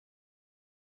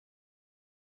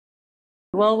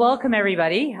Well, welcome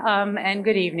everybody, and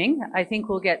good evening. I think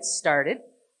we'll get started.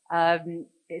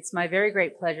 It's my very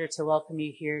great pleasure to welcome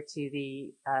you here to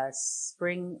the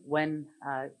Spring Wen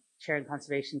Chair in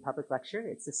Conservation Public Lecture.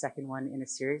 It's the second one in a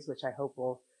series, which I hope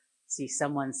will see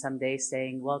someone someday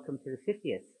saying, welcome to the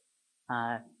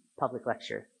 50th public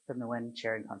lecture from the Wen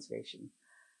Chair in Conservation.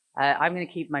 I'm going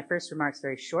to keep my first remarks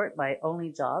very short. My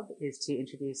only job is to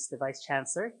introduce the Vice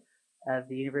Chancellor of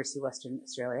the University of Western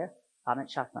Australia,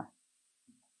 Jock Clough.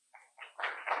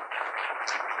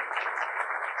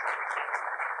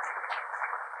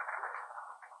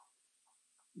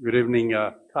 Good evening,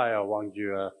 Kaya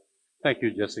Wangju. Thank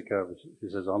you, Jessica.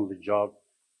 This is only job.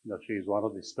 You know, she's one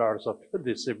of the stars of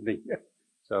this evening.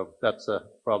 So that's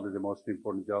probably the most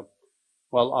important job.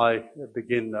 Well, I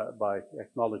begin by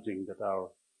acknowledging that our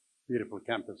beautiful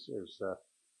campus is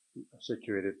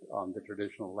situated on the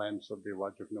traditional lands of the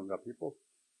Whadjuk Noongar people.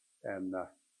 And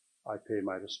I pay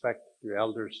my respect to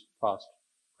elders, past,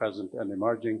 present, and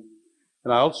emerging.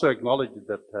 And I also acknowledge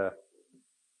that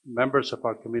members of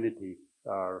our community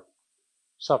are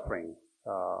suffering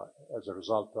as a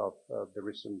result of the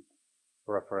recent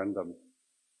referendum.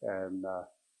 And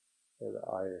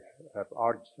I have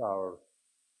urged our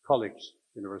colleagues,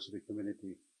 university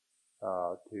community,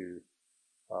 to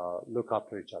look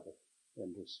after each other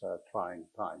in these trying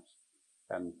times.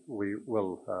 And we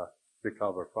will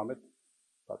recover from it,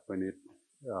 but we need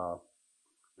to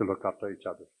look after each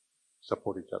other,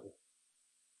 support each other.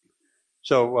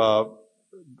 So,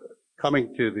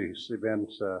 coming to this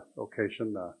event's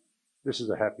occasion, this is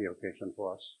a happy occasion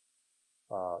for us.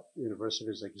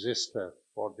 Universities exist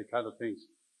for the kind of things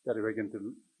that we're going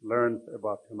to learn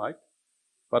about tonight.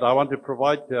 But I want to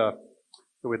provide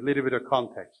with a little bit of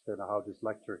context on how this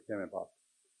lecture came about.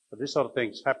 But these sort of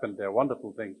things happen. They're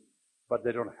wonderful things, but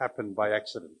they don't happen by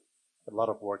accident. A lot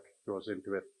of work goes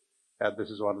into it. And this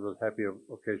is one of those happy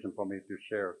occasions for me to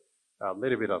share a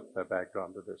little bit of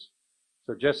background to this.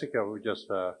 So Jessica, who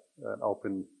just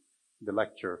opened the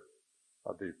lecture,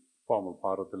 the formal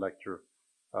part of the lecture,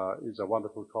 is a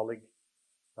wonderful colleague.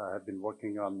 I have been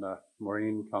working on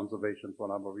marine conservation for a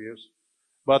number of years.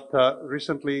 But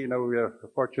recently, you know, we are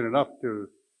fortunate enough to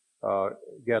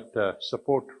get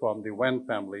support from the Wen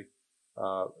family.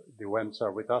 The Wens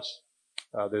are with us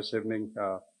this evening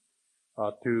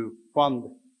to fund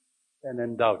an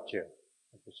endowed chair.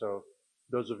 Okay, so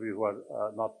those of you who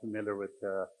are not familiar with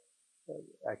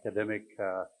academic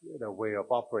way of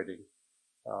operating.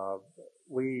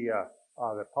 We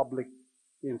are a public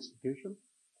institution.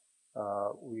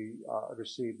 We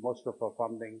receive most of our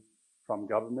funding from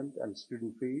government and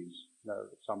student fees.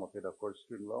 Some of it, of course,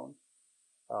 student loans.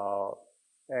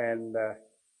 And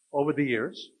over the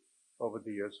years,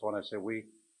 when I say we,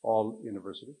 all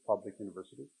universities, public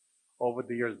universities, over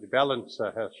the years the balance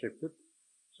has shifted.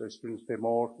 So students pay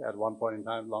more at one point in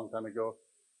time, long time ago.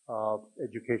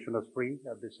 Education was free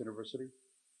at this university.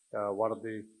 One of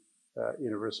the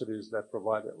universities that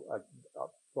provided,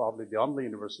 probably the only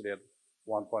university at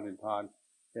one point in time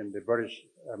in the British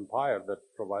Empire that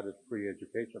provided free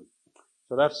education.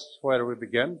 So that's where we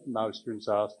began. Now students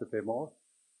are asked to pay more.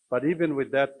 But even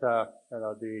with that,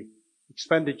 the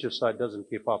expenditure side doesn't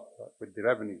keep up with the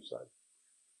revenue side.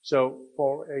 So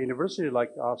for a university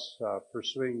like us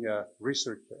pursuing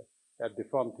research at the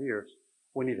frontiers,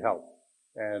 we need help.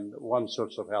 And one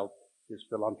source of help is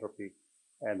philanthropy,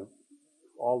 and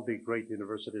all the great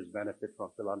universities benefit from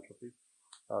philanthropy.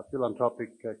 Philanthropic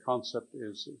concept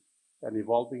is an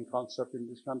evolving concept in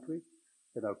this country,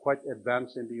 quite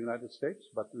advanced in the United States,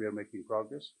 but we are making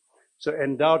progress. So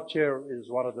endowed chair is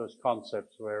one of those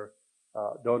concepts where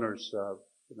donors,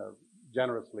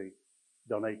 generously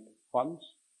donate funds.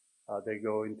 They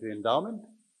go into endowment,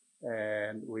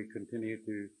 and we continue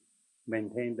to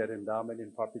maintain that endowment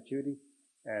in perpetuity.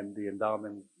 And the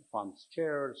endowment funds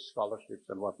chairs, scholarships,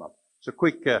 and whatnot. So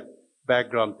quick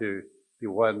background to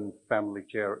the Wen Family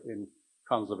Chair in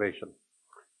Conservation.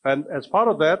 And as part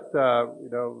of that,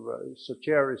 so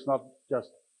chair is not just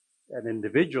an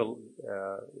individual,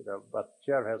 but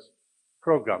chair has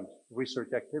programs, research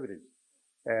activities.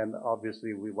 And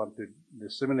obviously we want to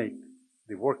disseminate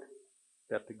the work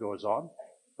that goes on.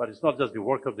 But it's not just the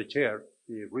work of the chair,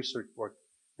 the research work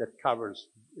that covers,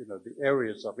 the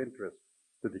areas of interest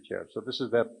to the chair. So this is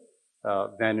that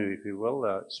venue, if you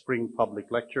will, spring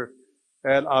public lecture.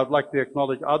 And I'd like to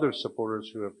acknowledge other supporters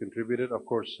who have contributed. Of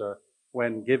course,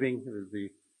 Wen Giving, who is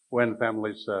the Wen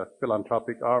family's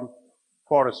philanthropic arm,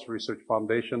 Forrest Research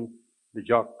Foundation, the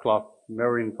Jock Clough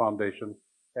Marine Foundation,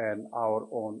 and our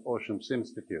own Oceans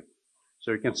Institute.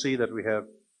 So you can see that we have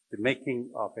the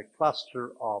making of a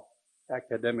cluster of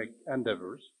academic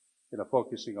endeavors,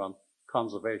 focusing on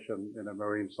conservation,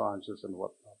 marine sciences and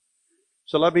whatnot.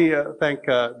 So let me thank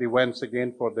the Wens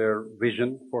again for their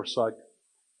vision, foresight,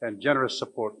 and generous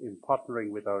support in partnering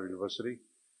with our university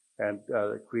and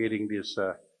creating this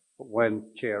Wen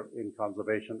Chair in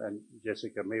Conservation. And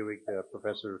Jessica Meeuwig,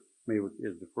 Professor Meeuwig,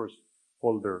 is the first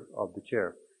holder of the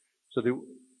chair. So the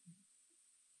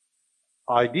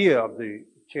idea of the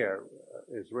chair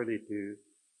is really to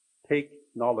take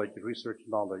knowledge, research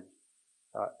knowledge,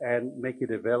 and make it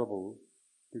available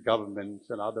to governments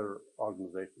and other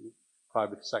organizations,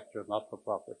 private sector,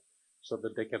 not-for-profit, so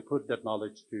that they can put that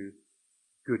knowledge to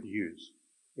good use.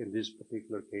 In this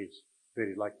particular case,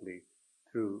 very likely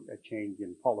through a change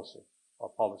in policy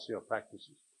or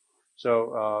practices.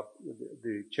 So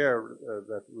the chair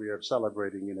that we are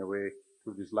celebrating in a way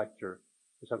through this lecture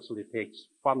essentially takes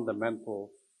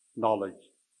fundamental knowledge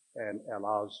and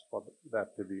allows for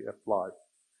that to be applied.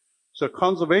 So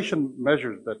conservation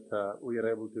measures that we are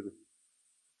able to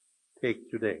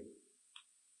take today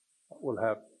will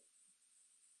have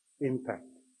impact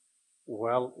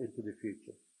well into the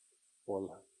future,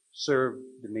 will serve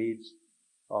the needs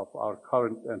of our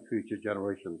current and future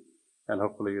generations, and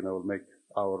hopefully, will make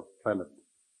our planet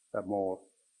a more,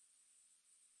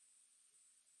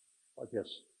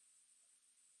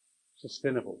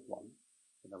 sustainable one.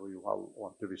 We all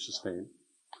want to be sustained.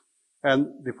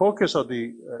 And the focus of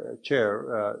the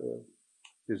chair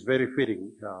is very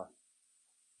fitting,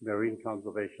 marine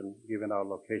conservation, given our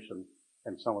location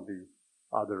and some of the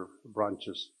other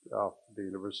branches of the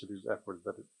university's efforts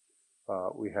that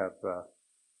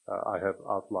I have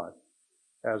outlined.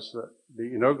 As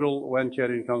the inaugural Wen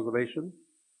Chair in Conservation,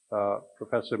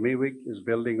 Professor Meeuwig is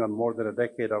building on more than a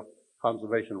decade of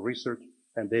conservation research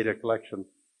and data collection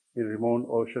in remote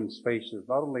ocean spaces,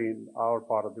 not only in our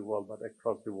part of the world, but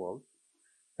across the world.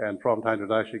 And from time to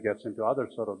time, she gets into other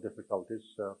sort of difficulties.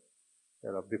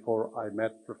 Before I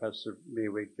met Professor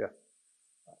Meeuwig,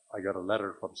 I got a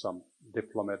letter from some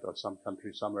diplomat or some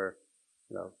country somewhere,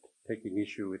 taking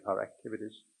issue with our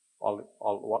activities,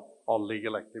 all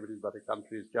legal activities, but the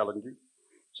country is challenging.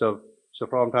 So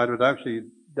from time to time, she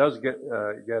does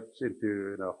gets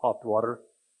into hot water,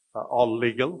 all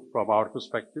legal from our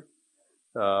perspective,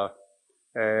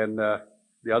 and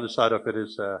the other side of it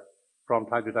is from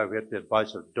time to time we have to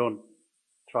advise her, don't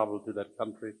travel to that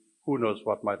country. Who knows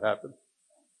what might happen?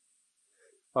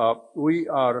 We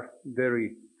are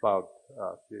very proud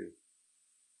to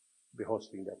be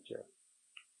hosting that chair.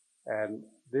 And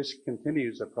this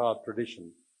continues a proud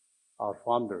tradition our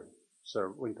founder, Sir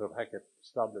Winthrop Hackett,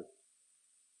 established.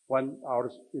 When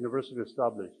our university was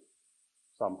established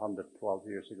some 112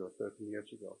 years ago, 13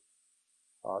 years ago,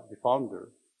 the founder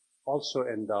also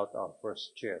endowed our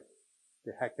first chair,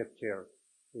 the Hackett Chair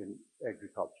in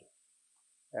Agriculture.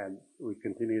 And we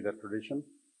continue that tradition.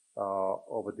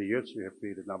 Over the years, we have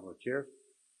created a number of chairs.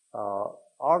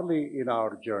 Early in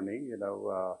our journey,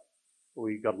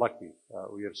 we got lucky.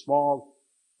 We are small.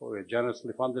 We were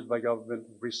generously funded by government.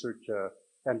 Research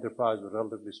enterprise was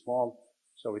relatively small,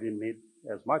 so we didn't need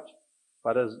as much.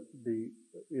 But as the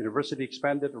university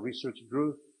expanded, research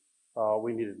grew,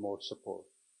 we needed more support.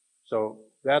 So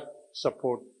that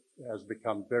support has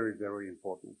become very, very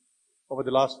important. Over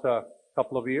the last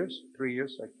couple of years, 3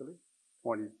 years actually,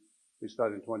 we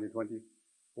started in 2020,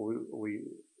 we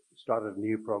started a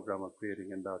new program of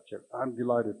creating endowed chair. I'm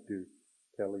delighted to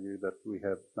tell you that we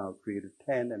have now created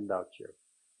 10 endowed chairs,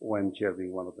 Wen Chair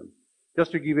being one of them.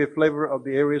 Just to give you a flavor of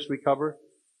the areas we cover,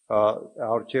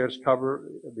 our chairs cover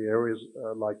the areas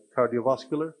like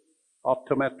cardiovascular,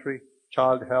 optometry,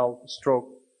 child health, stroke,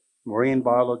 marine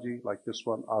biology, like this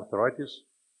one, arthritis,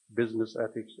 business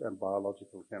ethics, and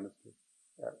biological chemistry.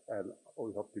 And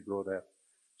we hope to grow that.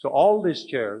 So all these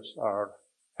chairs are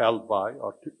held by,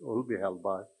 or will be held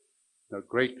by,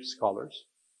 great scholars,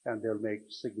 and they'll make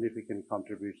significant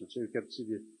contributions. So you can see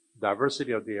the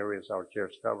diversity of the areas our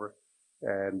chairs cover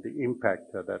and the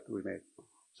impact that we make.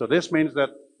 So this means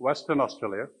that Western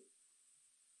Australia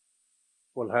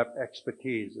will have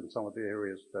expertise in some of the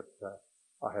areas that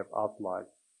I have outlined,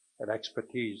 and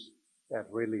expertise at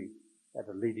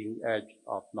a leading edge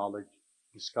of knowledge,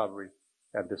 discovery,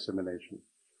 and dissemination.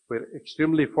 We're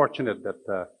extremely fortunate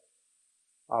that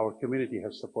our community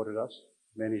has supported us.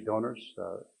 Many donors,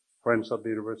 friends of the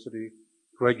university,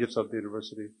 graduates of the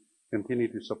university continue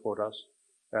to support us.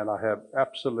 And I have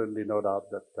absolutely no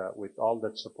doubt that with all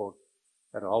that support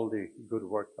and all the good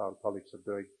work our colleagues are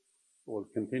doing, we'll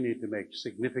continue to make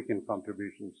significant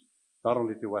contributions, not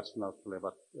only to Western Australia,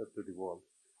 but to the world.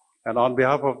 And on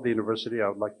behalf of the university, I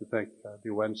would like to thank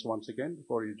the Wens once again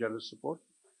for your generous support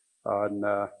and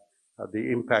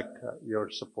the impact your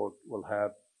support will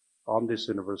have on this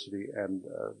university and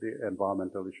the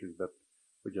environmental issues that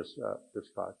we just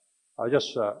described. I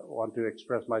just want to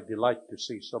express my delight to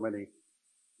see so many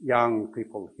young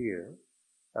people here,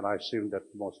 and I assume that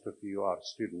most of you are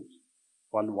students.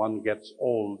 When one gets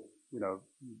old, you know,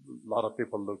 a lot of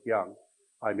people look young.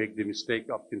 I make the mistake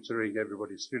of considering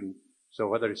everybody student. So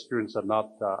whether students or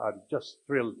not, I'm just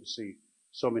thrilled to see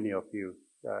so many of you,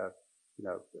 you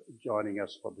know, joining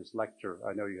us for this lecture.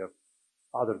 I know you have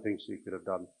other things you could have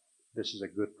done. This is a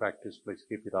good practice. Please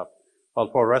keep it up. Well,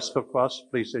 for the rest of us,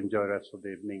 please enjoy the rest of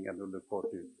the evening, and we look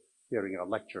forward to hearing our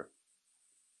lecture.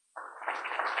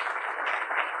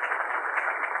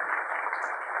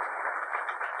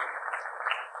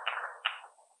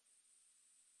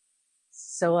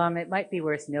 So it might be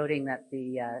worth noting that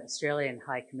the Australian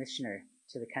High Commissioner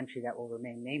to the country that will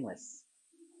remain nameless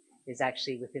is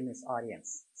actually within this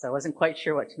audience. So I wasn't quite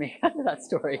sure what to make out of that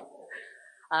story.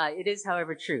 It is,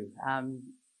 however, true.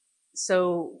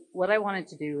 So what I wanted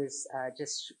to do is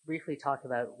just briefly talk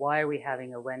about why are we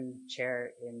having a Wen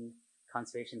Chair in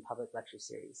Conservation Public Lecture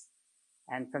Series.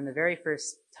 And from the very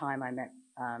first time I met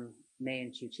May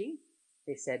and Chu-Chi,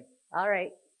 they said, all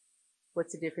right,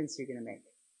 what's the difference you're going to make?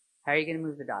 How are you going to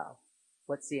move the dial?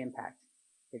 What's the impact?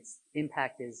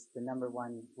 Impact is the number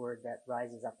one word that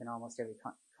rises up in almost every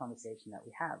conversation that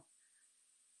we have.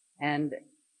 And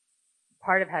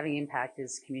part of having impact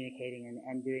is communicating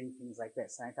and doing things like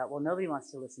this. And I thought, well, nobody wants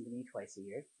to listen to me twice a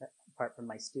year, apart from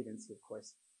my students, who, of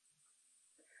course,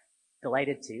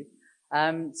 delighted to.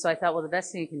 So I thought, well, the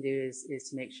best thing you can do is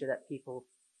to make sure that people,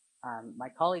 my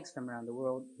colleagues from around the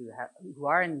world who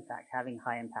are in fact having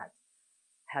high impact,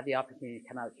 have the opportunity to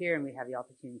come out here, and we have the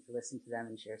opportunity to listen to them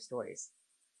and share stories.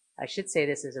 I should say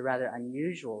this is a rather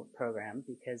unusual program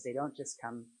because they don't just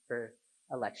come for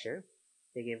a lecture.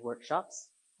 They give workshops,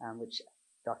 which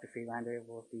Dr. Friedlander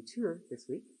will do 2 of this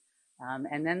week.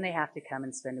 And then they have to come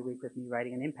and spend a week with me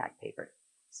writing an impact paper.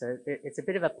 So it's a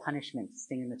bit of a punishment,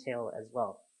 sting in the tail as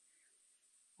well.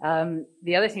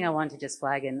 The other thing I wanted to just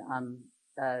flag in,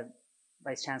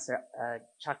 Vice Chancellor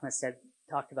Chakma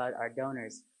talked about our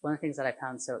donors. One of the things that I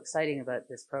found so exciting about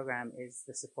this program is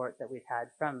the support that we've had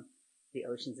from the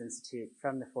Oceans Institute,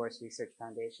 from the Forrest Research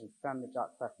Foundation, from the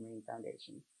Jock Clough Marine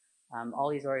Foundation. All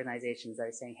these organizations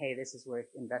are saying, hey, this is worth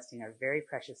investing our very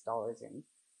precious dollars in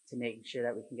to make sure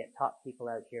that we can get top people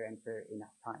out here and for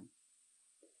enough time.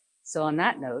 So on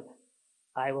that note,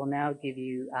 I will now give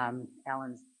you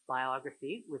Alan's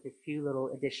biography with a few little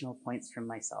additional points from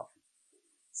myself.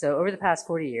 So over the past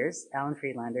 40 years, Alan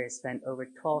Friedlander has spent over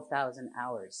 12,000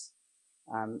 hours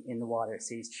in the water,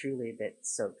 so he's truly a bit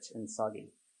soaked and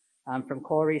soggy. From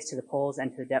coral reefs to the poles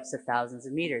and to the depths of thousands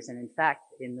of meters. And in fact,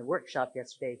 in the workshop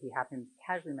yesterday, he happened to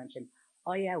casually mention,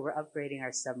 oh yeah, we're upgrading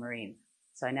our submarine.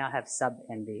 So I now have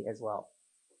sub-envy as well.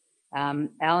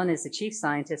 Alan is the chief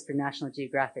scientist for National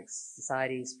Geographic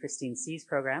Society's Pristine Seas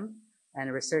program and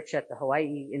a researcher at the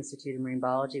Hawaii Institute of Marine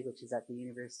Biology, which is at the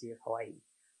University of Hawaii.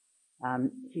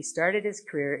 He started his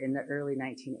career in the early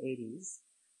 1980s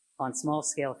on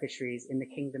small-scale fisheries in the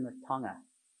Kingdom of Tonga.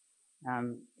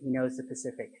 He knows the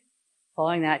Pacific.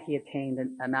 Following that, he obtained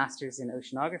a master's in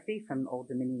oceanography from Old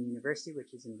Dominion University,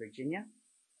 which is in Virginia,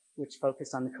 which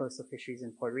focused on the coastal fisheries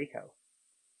in Puerto Rico.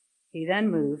 He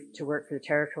then moved to work for the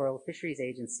Territorial Fisheries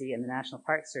Agency and the National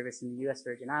Park Service in the U.S.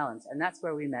 Virgin Islands, and that's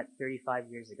where we met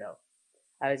 35 years ago.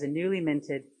 I was a newly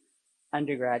minted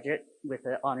undergraduate with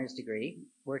an honors degree,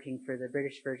 working for the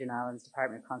British Virgin Islands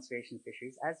Department of Conservation and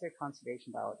Fisheries as their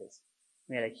conservation biologist.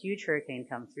 We had a huge hurricane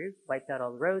come through, wiped out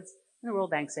all the roads, and the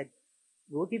World Bank said,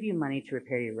 we'll give you money to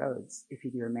repair your roads if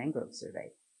you do a mangrove survey.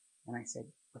 And I said,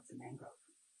 what's a mangrove?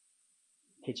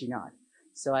 Kid you not.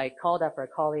 So I called up our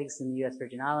colleagues in the U.S.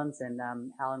 Virgin Islands, and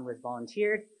Alan was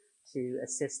volunteered to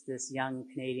assist this young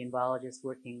Canadian biologist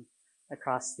working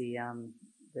across the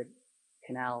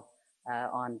canal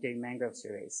on doing mangrove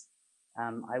surveys.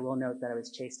 I will note that I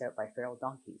was chased out by feral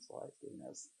donkeys while I was doing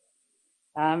those.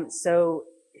 So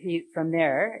from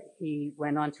there, he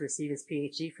went on to receive his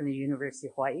PhD from the University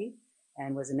of Hawaii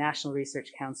and was a National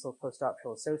Research Council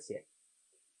postdoctoral associate.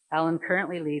 Alan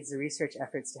currently leads the research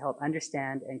efforts to help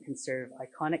understand and conserve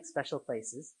iconic special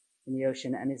places in the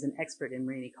ocean and is an expert in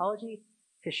marine ecology,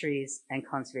 fisheries, and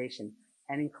conservation,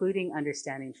 and including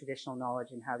understanding traditional knowledge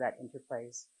and how that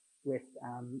interplays with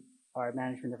our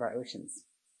management of our oceans.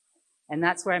 And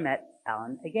that's where I met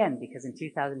Alan again, because in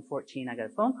 2014, I got a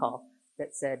phone call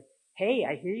that said, hey,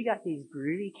 I hear you got these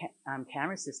groovy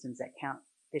camera systems that count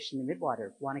fish in the midwater.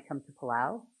 Want to come to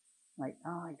Palau? I'm like,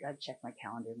 oh, I got to check my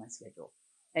calendar, my schedule.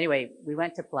 Anyway, we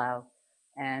went to Palau,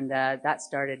 and that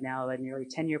started now a nearly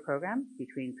 10-year program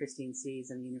between Pristine Seas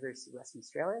and the University of Western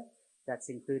Australia. That's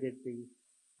included the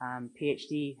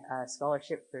PhD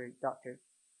scholarship for Dr.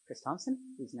 Chris Thompson,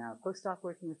 who's now a postdoc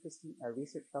working with Pristine, a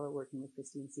research fellow working with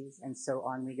Pristine Seas, and so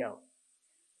on we go.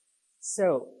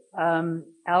 So,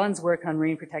 Alan's work on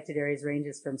marine protected areas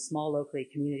ranges from small, locally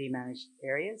community managed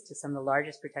areas to some of the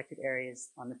largest protected areas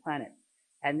on the planet.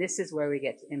 And this is where we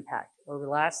get to impact. Over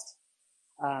the last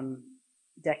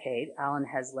decade, Alan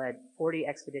has led 40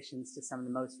 expeditions to some of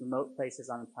the most remote places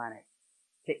on the planet.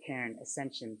 Pitcairn,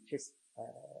 Ascension,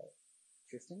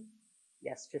 Tristan?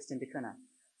 Yes, Tristan da Cunha,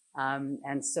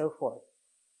 and so forth.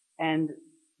 And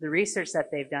the research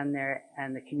that they've done there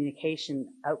and the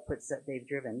communication outputs that they've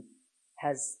driven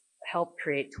has helped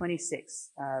create 26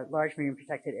 large marine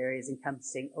protected areas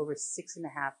encompassing over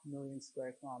 6.5 million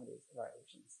square kilometers of our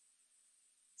oceans.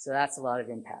 So that's a lot of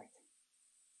impact.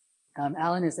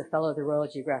 Alan is a fellow of the Royal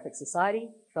Geographic Society,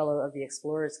 fellow of the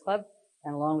Explorers Club,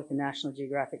 and along with the National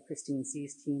Geographic Pristine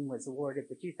Seas team was awarded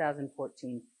the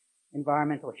 2014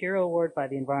 Environmental Hero Award by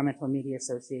the Environmental Media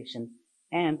Association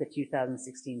and the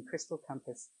 2016 Crystal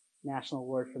Compass National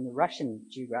Award from the Russian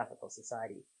Geographical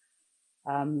Society.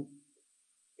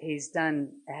 He's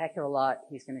done a heck of a lot.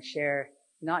 He's going to share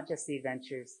not just the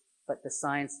adventures, but the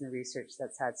science and the research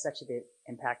that's had such a big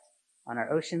impact on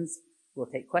our oceans. We'll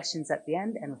take questions at the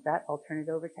end, and with that, I'll turn it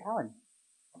over to Alan.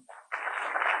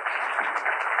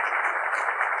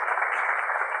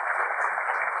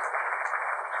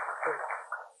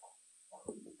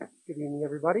 Good evening,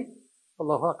 everybody.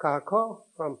 Aloha kahako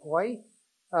from Hawaii.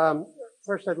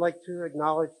 First, I'd like to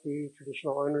acknowledge the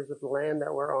traditional owners of the land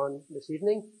that we're on this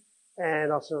evening,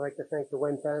 and also like to thank the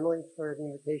Wen family for the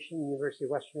invitation, University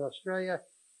of Western Australia,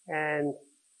 and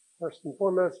first and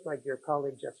foremost, my dear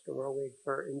colleague Jessica Meeuwig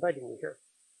for inviting me here.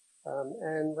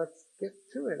 And let's get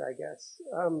to it, I guess.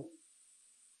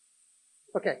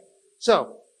 Okay,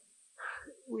 so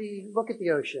we look at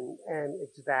the ocean, and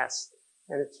it's vast,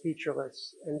 and it's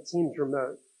featureless, and it seems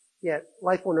remote. Yet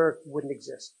life on Earth wouldn't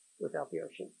exist without the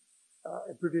ocean.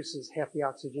 It produces half the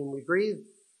oxygen we breathe,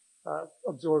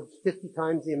 absorbs 50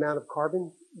 times the amount of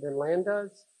carbon than land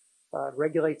does,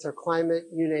 regulates our climate,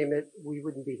 you name it, we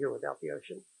wouldn't be here without the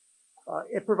ocean.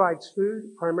 It provides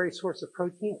food, primary source of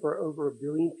protein for over 1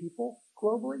 billion people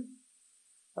globally,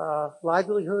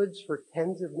 livelihoods for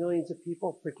tens of millions of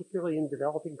people, particularly in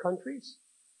developing countries.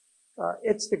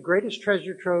 It's the greatest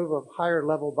treasure trove of higher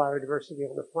level biodiversity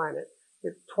on the planet.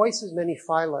 Twice as many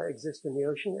phyla exist in the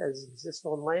ocean as exist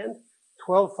on land.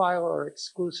 12 phyla are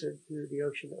exclusive to the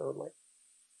ocean only.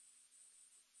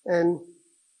 And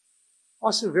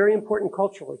also very important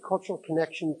culturally, cultural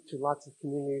connection to lots of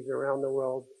communities around the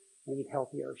world need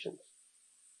healthy oceans.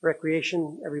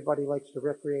 Recreation, everybody likes to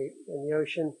recreate in the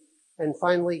ocean. And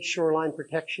finally, shoreline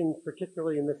protection,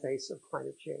 particularly in the face of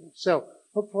climate change. So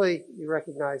hopefully you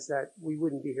recognize that we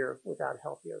wouldn't be here without a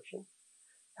healthy ocean.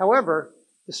 However,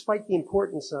 despite the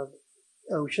importance of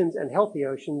oceans and healthy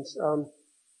oceans,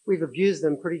 we've abused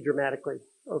them pretty dramatically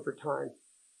over time.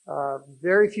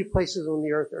 Very few places on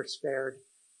the earth are spared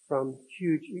from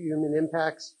huge human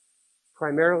impacts,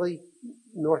 primarily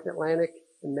North Atlantic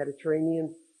and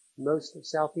Mediterranean. Most of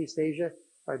Southeast Asia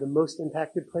are the most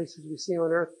impacted places we see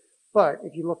on earth. But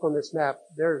if you look on this map,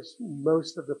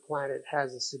 most of the planet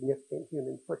has a significant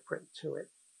human footprint to it.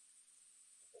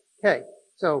 Okay,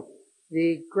 so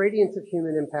the gradients of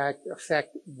human impact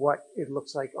affect what it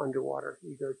looks like underwater.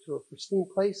 You go to a pristine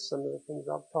place, some of the things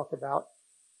I'll talk about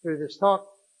through this talk,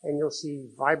 and you'll see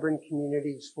vibrant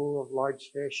communities full of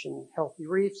large fish and healthy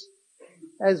reefs.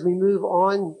 As we move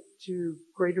on to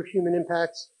greater human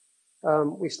impacts,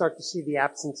 we start to see the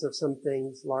absence of some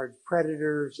things. Large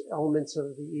predators, elements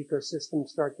of the ecosystem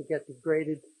start to get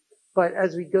degraded. But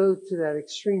as we go to that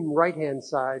extreme right-hand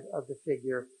side of the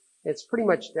figure, it's pretty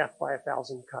much death by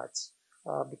 1,000 cuts.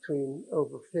 Between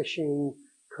overfishing,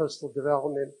 coastal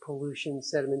development, pollution,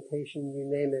 sedimentation, you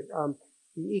name it.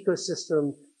 The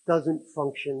ecosystem doesn't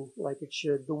function like it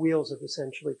should. The wheels have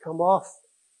essentially come off,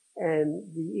 and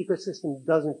the ecosystem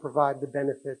doesn't provide the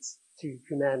benefits to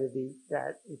humanity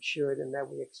that it should and that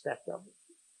we expect of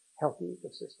a healthy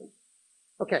ecosystem.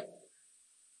 Okay,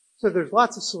 so there's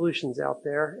lots of solutions out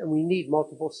there, and we need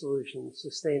multiple solutions.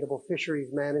 Sustainable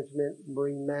fisheries management,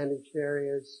 marine managed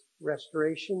areas,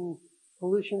 restoration,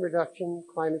 pollution reduction,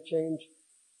 climate change,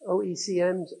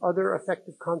 OECMs, other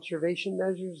effective conservation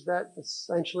measures. That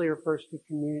essentially refers to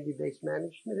community-based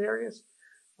management areas.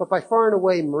 But by far and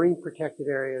away, marine protected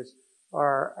areas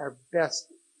are our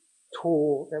best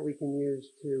tool that we can use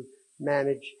to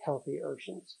manage healthy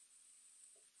oceans.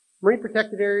 Marine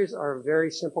protected areas are a very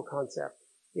simple concept.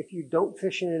 If you don't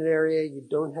fish in an area, you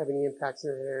don't have any impacts in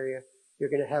an area,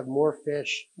 you're going to have more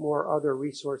fish, more other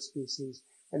resource species,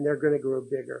 and they're going to grow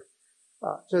bigger.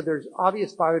 So there's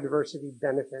obvious biodiversity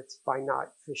benefits by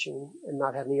not fishing and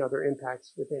not having other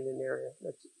impacts within an area.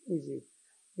 That's easy.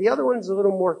 The other one's a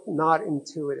little more not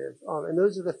intuitive, and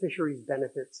those are the fisheries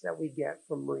benefits that we get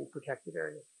from marine protected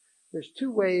areas. There's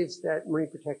two ways that marine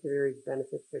protected areas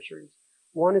benefit fisheries.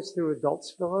 One is through adult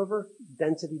spillover,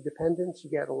 density dependence. You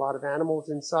get a lot of animals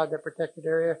inside that protected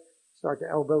area, start to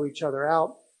elbow each other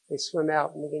out. They swim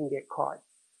out and they can get caught.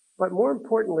 But more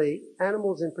importantly,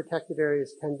 animals in protected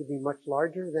areas tend to be much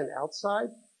larger than outside,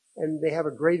 and they have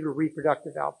a greater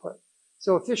reproductive output.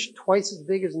 So a fish twice as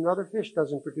big as another fish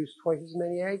doesn't produce twice as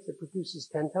many eggs. It produces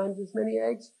 10 times as many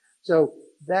eggs. So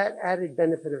that added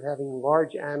benefit of having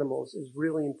large animals is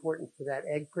really important for that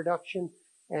egg production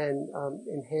and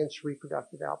enhanced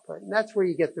reproductive output. And that's where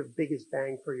you get the biggest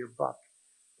bang for your buck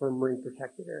for marine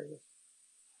protected areas.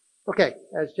 Okay,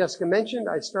 as Jessica mentioned,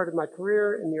 I started my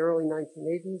career in the early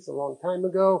 1980s, a long time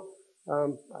ago. I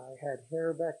had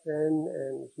hair back then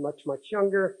and was much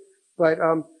younger. But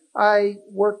I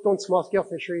worked on small-scale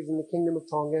fisheries in the Kingdom of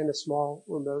Tonga in a small,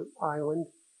 remote island.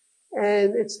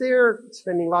 And it's there,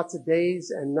 spending lots of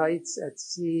days and nights at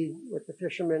sea with the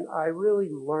fishermen, I really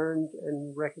learned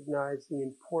and recognized the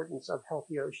importance of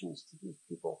healthy oceans to these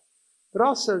people, but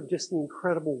also just the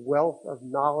incredible wealth of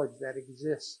knowledge that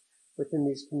exists within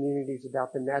these communities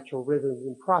about the natural rhythms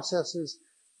and processes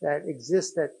that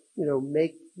exist that,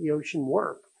 make the ocean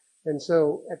work. And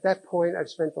so at that point, I've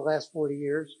spent the last 40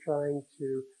 years trying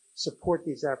to support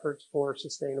these efforts for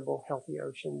sustainable, healthy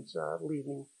oceans,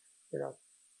 leading,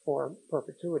 for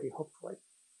perpetuity, hopefully.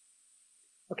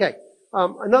 Okay.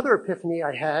 Another epiphany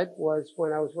I had was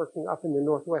when I was working up in the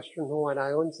northwestern Hawaiian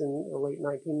Islands in the late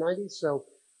 1990s. So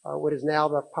what is now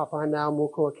the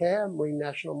Papahanaumokuakea Marine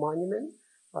National Monument,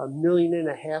 1.5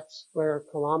 million square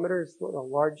kilometers, the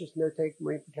largest no-take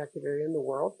marine protected area in the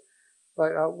world.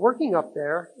 But working up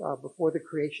there before the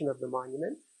creation of the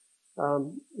monument,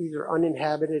 these are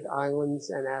uninhabited islands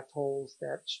and atolls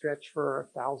that stretch for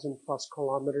 1,000+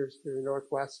 kilometers to the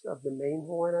northwest of the main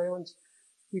Hawaiian Islands.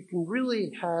 You can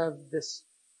really have this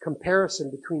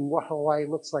comparison between what Hawaii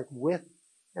looks like with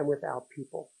and without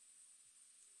people.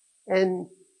 And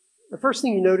the first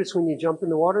thing you notice when you jump in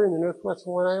the water in the northwest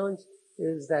Hawaiian Islands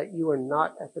is that you are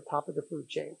not at the top of the food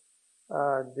chain.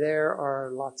 There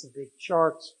are lots of big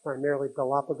sharks, primarily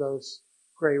Galapagos,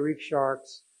 gray reef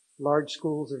sharks, large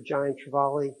schools of giant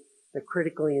trevally, the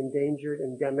critically endangered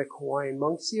endemic Hawaiian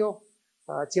monk seal.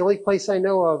 It's the only place I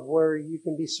know of where you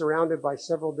can be surrounded by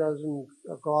several dozen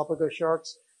Galapagos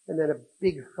sharks and then a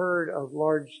big herd of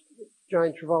large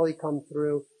giant trevally come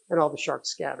through and all the sharks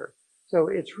scatter. So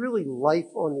it's really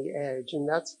life on the edge, and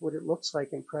that's what it looks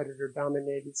like in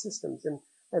predator-dominated systems.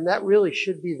 And that really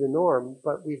should be the norm,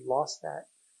 but we've lost that.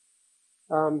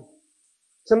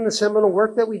 Some of the seminal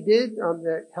work that we did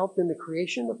that helped in the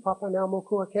creation of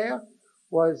Papahanaumokuakea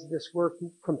was this work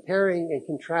comparing and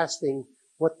contrasting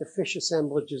what the fish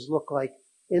assemblages look like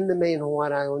in the main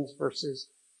Hawaiian Islands versus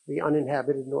the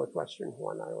uninhabited northwestern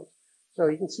Hawaiian Islands. So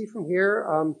you can see from here,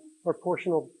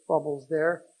 proportional bubbles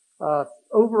there.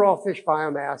 Overall fish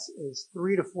biomass is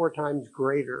 3 to 4 times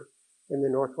greater in the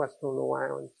northwestern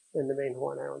Hawaiian Islands than the main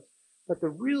Hawaiian Islands. But the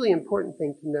really important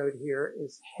thing to note here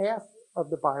is half of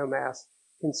the biomass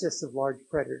consists of large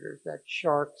predators. That's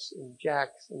sharks and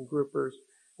jacks and groupers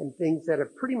and things that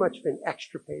have pretty much been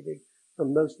extirpated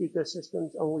from most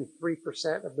ecosystems. Only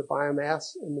 3% of the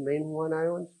biomass in the main Hawaiian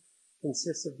Islands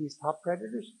consists of these top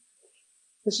predators.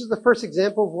 This is the first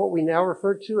example of what we now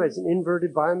refer to as an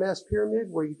inverted biomass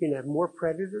pyramid, where you can have more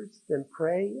predators than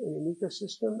prey in an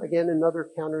ecosystem. Again, another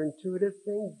counterintuitive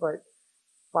thing, but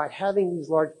by having these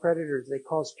large predators, they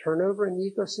cause turnover in the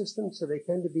ecosystem, so they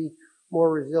tend to be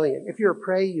more resilient. If you're a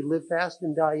prey, you live fast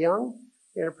and die young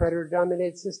in a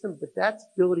predator-dominated system, but that's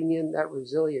building in that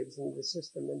resilience in the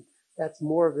system, and that's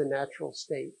more of the natural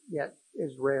state, yet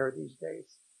is rare these days.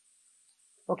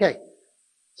 Okay.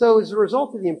 So as a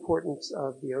result of the importance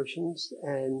of the oceans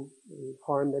and the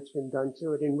harm that's been done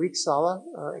to it, Enrique Sala,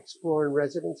 explorer in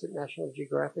residence at National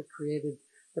Geographic, created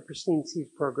the Pristine Seas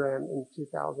program in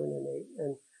 2008.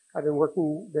 And I've been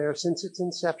working there since its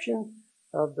inception.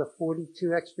 Of the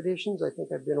 42 expeditions, I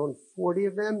think I've been on 40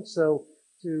 of them. So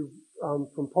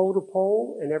from pole to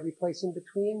pole and every place in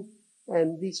between.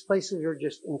 And these places are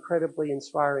just incredibly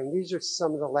inspiring. These are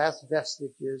some of the last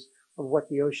vestiges of what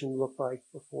the ocean looked like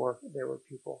before there were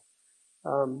people.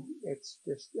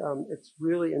 It's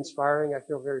really inspiring. I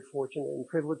feel very fortunate and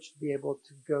privileged to be able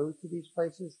to go to these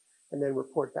places and then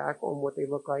report back on what they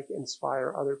look like,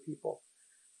 inspire other people.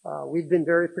 We've been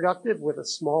very productive with a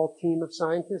small team of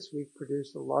scientists. We've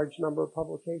produced a large number of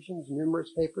publications,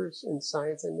 numerous papers in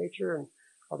Science and Nature, and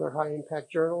other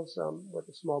high-impact journals with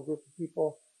a small group of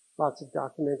people, lots of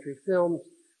documentary films,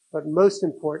 but most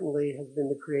importantly has been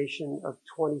the creation of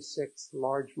 26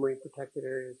 large marine protected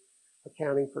areas,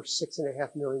 accounting for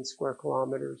 6.5 million square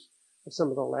kilometers of some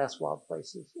of the last wild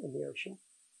places in the ocean.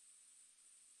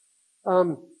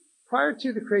 Prior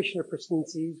to the creation of pristine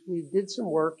seas, we did some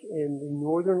work in the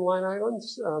northern Line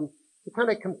Islands to kind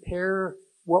of compare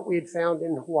what we had found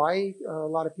in Hawaii. A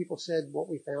lot of people said what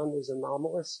we found was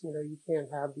anomalous. You know, you can't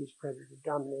have these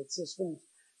predator-dominated systems.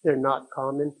 They're not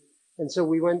common. And so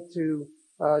we went to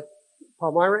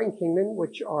Palmyra and Kingman,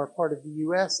 which are part of the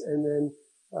U.S., and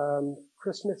then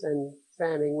Christmas and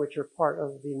Fanning, which are part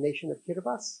of the nation of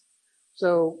Kiribati.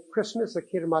 So Christmas, or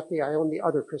Kirimati Island, the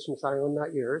other Christmas island,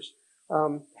 not yours,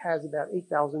 has about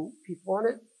 8,000 people on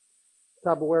it.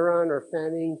 Tabaweran or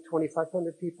Fanning,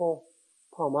 2,500 people.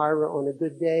 Palmyra on a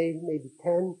good day, maybe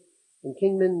 10. And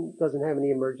Kingman doesn't have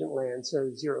any emergent land, so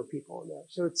 0 people on there.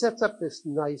 So it sets up this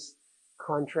nice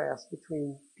contrast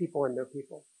between people and no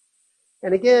people.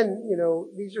 And again, you know,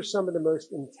 these are some of the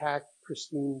most intact,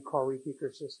 pristine coral reef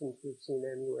ecosystems we've seen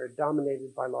anywhere,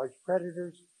 dominated by large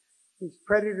predators. These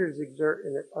predators exert,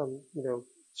 you know,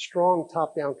 strong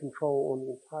top-down control on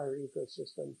the entire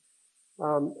ecosystem.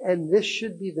 And this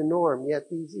should be the norm, yet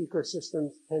these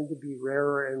ecosystems tend to be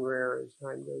rarer and rarer as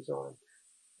time goes on.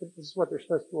 But this is what they're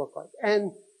supposed to look like.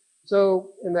 And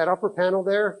so in that upper panel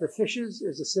there, the fishes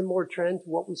is a similar trend to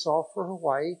what we saw for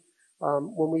Hawaii.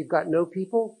 When we've got no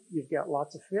people, you've got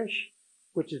lots of fish,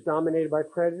 which is dominated by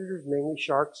predators, mainly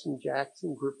sharks and jacks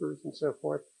and groupers and so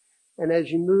forth. And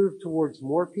as you move towards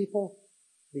more people,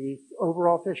 the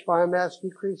overall fish biomass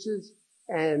decreases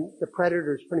and the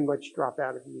predators pretty much drop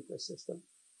out of the ecosystem.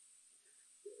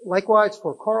 Likewise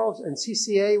for corals and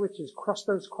CCA, which is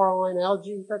crustose coralline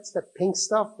algae, that's the pink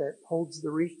stuff that holds the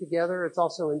reef together. It's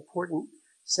also important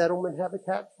settlement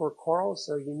habitat for corals,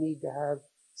 so you need to have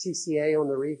CCA on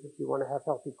the reef if you want to have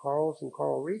healthy corals and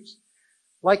coral reefs.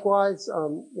 Likewise,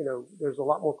 you know, there's a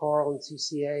lot more coral in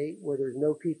CCA where there's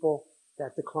no people.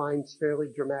 That declines fairly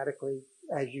dramatically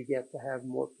as you get to have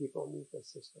more people in the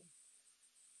ecosystem.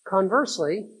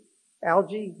 Conversely,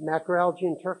 algae, macroalgae,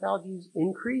 and turf algae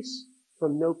increase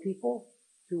from no people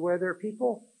to where there are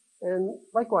people. And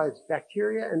likewise,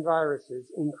 bacteria and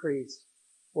viruses increase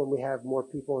when we have more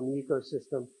people in the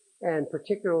ecosystem, and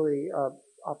particularly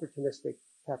opportunistic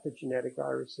pathogenic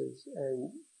viruses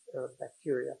and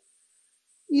bacteria.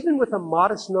 Even with a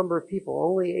modest number of people,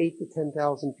 only 8,000 to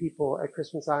 10,000 people at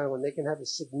Christmas Island, they can have a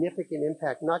significant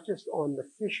impact, not just on the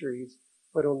fisheries,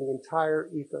 but on the entire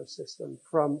ecosystem,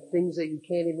 from things that you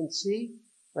can't even see,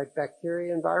 like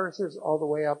bacteria and viruses, all the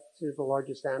way up to the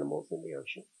largest animals in the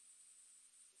ocean.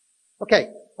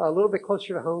 Okay, a little bit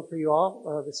closer to home for you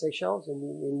all, the Seychelles and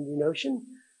the Indian Ocean.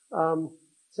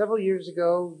 Several years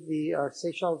ago, the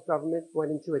Seychelles government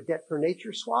went into a debt for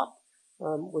nature swap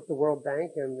with the World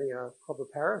Bank and the Club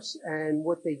of Paris. And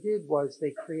what they did was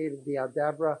they created the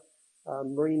Aldabra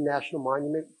Marine National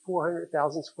Monument,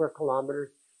 400,000 square kilometers,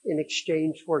 in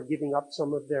exchange for giving up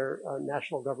some of their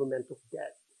national governmental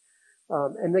debt.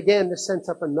 And again, this sets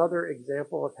up another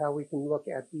example of how we can look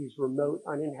at these remote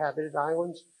uninhabited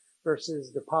islands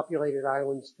versus the populated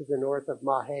islands to the north of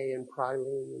Mahé and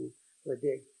Praslin and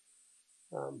Ladig.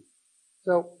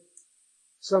 So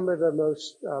some of the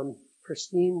most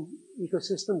pristine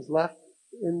ecosystems left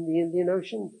in the Indian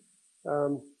Ocean,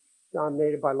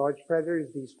 dominated by large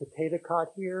predators. These potato cod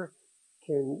here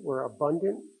were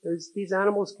abundant. These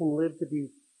animals can live to be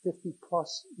 50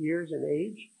 plus years in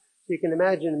age. So you can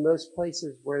imagine in most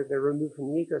places where they're removed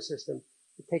from the ecosystem,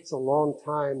 it takes a long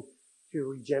time to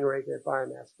regenerate their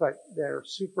biomass. But they're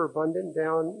super abundant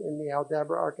down in the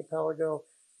Aldabra archipelago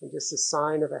and just a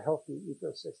sign of a healthy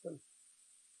ecosystem.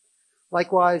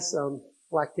 Likewise,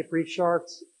 blacktip reef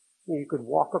sharks. You could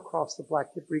walk across the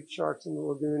blacktip reef sharks in the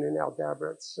lagoon in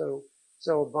Aldabra. It's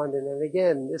so abundant. And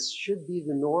again, this should be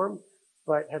the norm,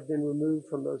 but have been removed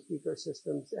from most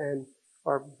ecosystems and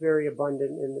are very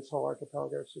abundant in this whole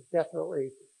archipelago. So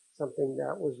definitely something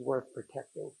that was worth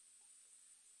protecting.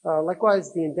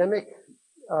 Likewise, the endemic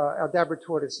Aldabra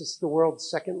tortoise. This is the world's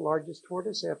second largest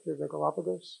tortoise after the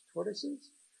Galapagos tortoises.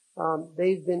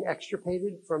 They've been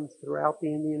extirpated from throughout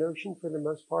the Indian Ocean for the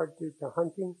most part due to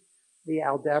hunting. The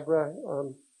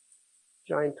Aldabra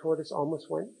giant tortoise almost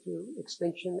went to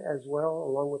extinction as well,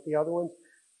 along with the other ones.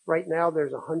 Right now,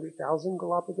 there's 100,000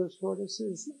 Galapagos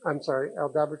tortoises,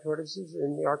 Aldabra tortoises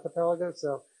in the archipelago,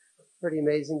 so pretty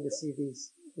amazing to see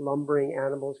these lumbering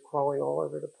animals crawling all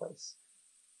over the place.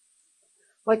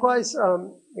 Likewise,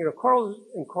 corals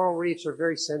and coral reefs are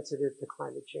very sensitive to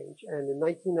climate change. And in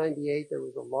 1998, there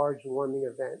was a large warming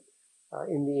event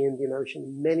in the Indian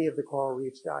Ocean. Many of the coral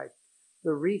reefs died.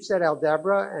 The reefs at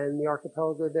Aldabra and the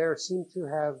archipelago there seem to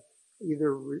have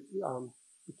either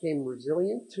became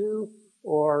resilient to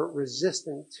or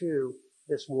resistant to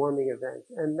this warming event.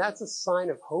 And that's a sign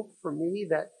of hope for me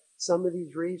that some of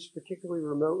these reefs, particularly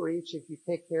remote reefs, if you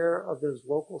take care of those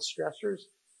local stressors,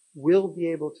 will be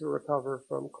able to recover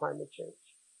from climate change.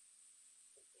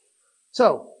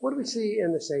 So what do we see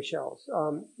in the Seychelles?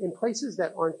 In places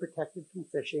that aren't protected from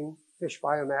fishing, fish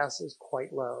biomass is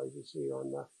quite low, as you see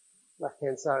on the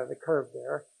left-hand side of the curve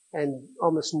there, and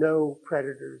almost no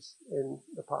predators in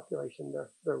the population,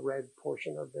 the red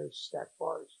portion of those stacked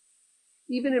bars.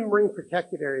 Even in marine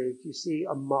protected areas, you see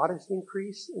a modest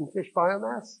increase in fish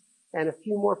biomass and a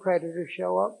few more predators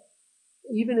show up.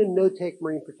 Even in no-take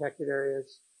marine protected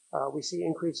areas, we see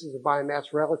increases of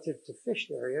biomass relative to fished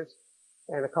areas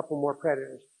and a couple more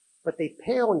predators. But they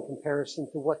pale in comparison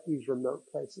to what these remote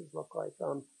places look like.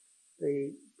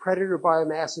 The predator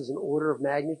biomass is an order of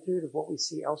magnitude of what we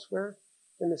see elsewhere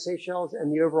in the Seychelles,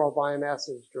 and the overall biomass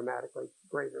is dramatically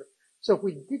greater. So if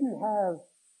we didn't have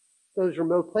those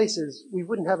remote places, we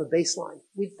wouldn't have a baseline.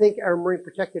 We'd think our marine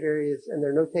protected areas and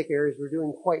their no-take areas were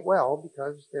doing quite well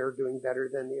because they're doing better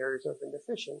than the areas open to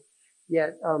fishing.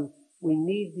 Yet we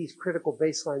need these critical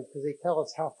baselines because they tell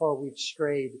us how far we've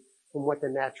strayed from what the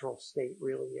natural state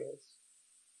really is.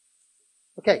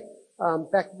 Okay,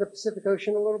 back to the Pacific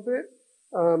Ocean a little bit.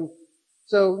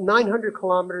 So 900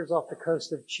 kilometers off the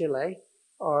coast of Chile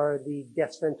are the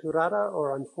Desventurada,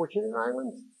 or Unfortunate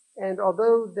Islands. And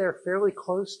although they're fairly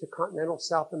close to continental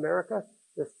South America,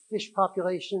 the fish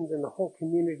populations and the whole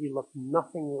community look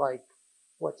nothing like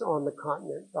what's on the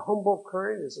continent. The Humboldt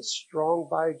Current is a strong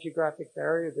biogeographic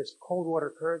barrier. This cold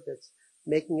water current that's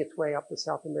making its way up the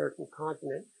South American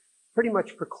continent pretty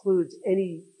much precludes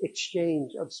any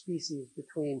exchange of species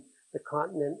between the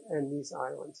continent and these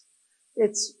islands.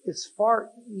 It's as far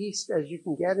east as you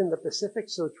can get in the Pacific,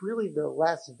 so it's really the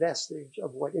last vestige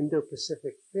of what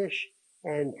Indo-Pacific fish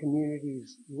and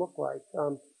communities look like.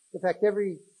 In fact,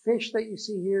 every fish that you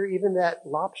see here, even that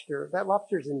lobster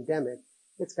is endemic.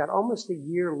 It's got almost a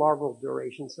year larval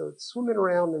duration, so it's swimming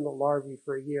around in the larvae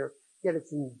for a year, yet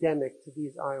it's endemic to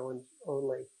these islands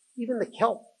only. Even the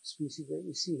kelp species that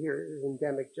you see here is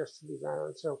endemic just to these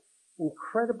islands, so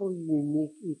incredibly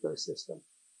unique ecosystem.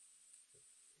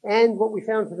 And what we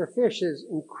found for the fish is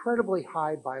incredibly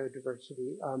high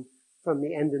biodiversity from the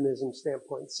endemism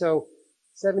standpoint. So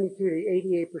 72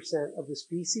 to 88% of the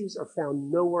species are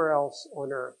found nowhere else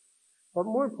on Earth. But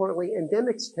more importantly,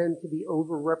 endemics tend to be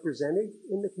overrepresented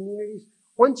in the communities.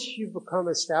 Once you become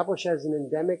established as an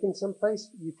endemic in some place,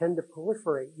 you tend to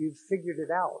proliferate. You've figured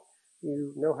it out.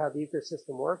 You know how the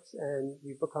ecosystem works, and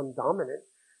you become dominant.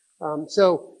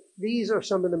 So these are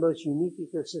some of the most unique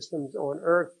ecosystems on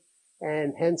Earth,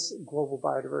 and hence global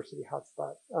biodiversity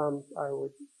hotspot. I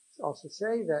would also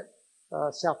say that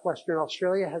southwestern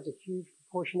Australia has a huge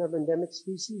proportion of endemic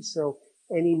species, so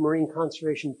any marine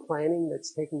conservation planning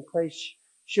that's taking place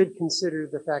should consider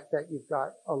the fact that you've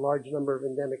got a large number of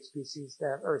endemic species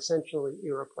that are essentially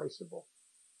irreplaceable.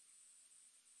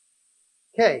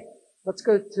 Okay, let's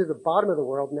go to the bottom of the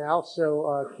world now.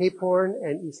 So Cape Horn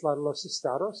and Isla de los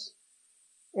Estados.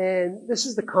 And this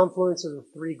is the confluence of the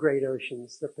three great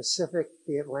oceans, the Pacific,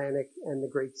 the Atlantic, and the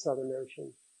Great Southern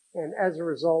Ocean. And as a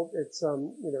result, it's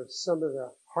some of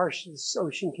the harshest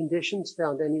ocean conditions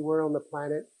found anywhere on the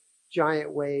planet.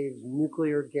 Giant waves,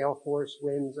 nuclear gale force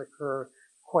winds occur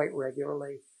quite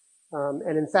regularly.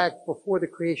 And in fact, before the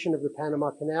creation of the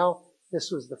Panama Canal,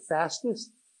 this was the fastest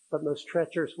but most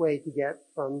treacherous way to get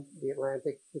from the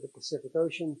Atlantic to the Pacific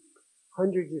Ocean.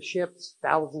 Hundreds of ships,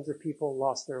 thousands of people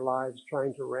lost their lives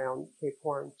trying to round Cape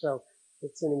Horn. So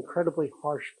it's an incredibly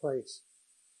harsh place.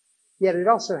 Yet it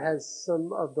also has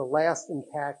some of the last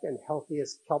intact and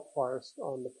healthiest kelp forest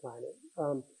on the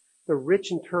planet. The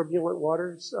rich and turbulent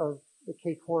waters of the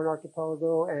Cape Horn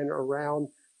archipelago and around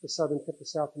the southern tip of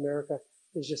South America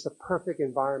is just a perfect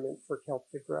environment for kelp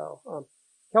to grow.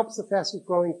 Kelp's the fastest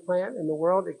growing plant in the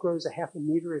world. It grows 0.5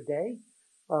 meter a day.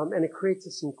 And it creates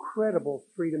this incredible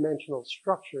three-dimensional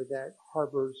structure that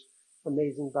harbors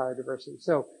amazing biodiversity.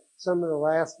 So some of the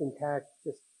last intact,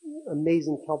 just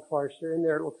amazing kelp forests are in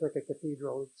there. It looks like a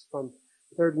cathedral. It's from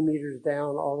 30 meters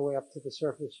down all the way up to the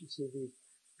surface. You see these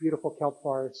beautiful kelp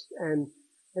forests. And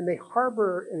they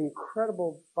harbor an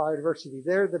incredible biodiversity.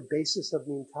 They're the basis of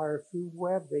the entire food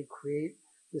web. They create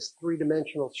this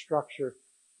three-dimensional structure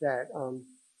that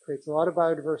creates a lot of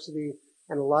biodiversity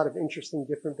and a lot of interesting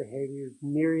different behaviors,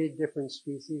 myriad different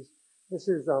species. This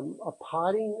is a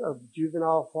potting of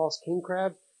juvenile false king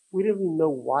crab. We don't even know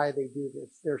why they do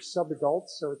this. They're subadults,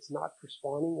 so it's not for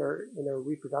spawning or,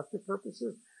 reproductive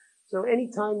purposes. So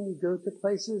anytime you go to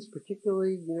places,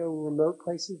 particularly, remote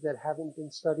places that haven't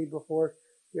been studied before,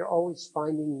 you're always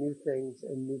finding new things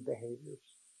and new behaviors.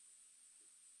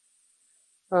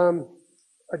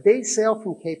 A day's sail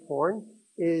from Cape Horn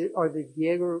are the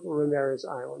Diego Ramirez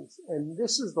Islands. And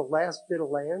this is the last bit of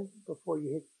land before you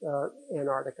hit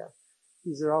Antarctica.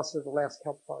 These are also the last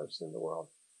kelp forests in the world.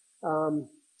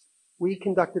 We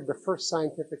conducted the first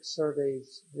scientific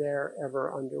surveys there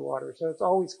ever underwater. So it's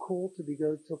always cool to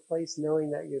go to a place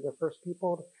knowing that you're the first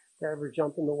people to ever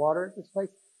jump in the water at this place.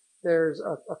 There's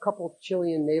a couple of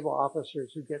Chilean naval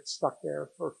officers who get stuck there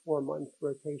for 4-month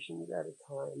rotations at a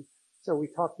time. So we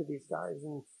talked to these guys,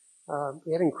 and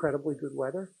we had incredibly good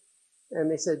weather.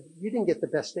 And they said, you didn't get the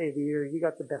best day of the year, you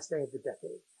got the best day of the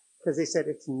decade. Because they said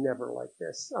it's never like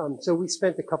this. So we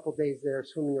spent a couple days there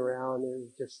swimming around, and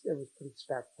it was pretty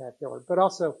spectacular. But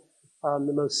also,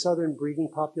 the most southern breeding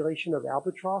population of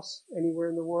albatross anywhere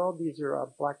in the world. These are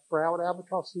black-browed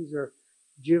albatross. These are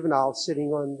juveniles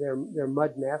sitting on their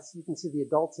mud nests. You can see the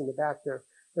adults in the back. They're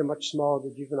much smaller.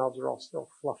 The juveniles are all still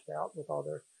fluffed out with all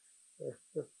their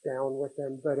down with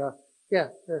them. But yeah,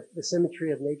 the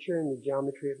symmetry of nature and the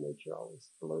geometry of nature always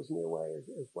blows me away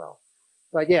as well.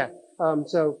 But yeah,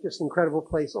 so just incredible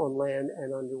place on land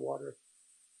and underwater.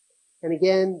 And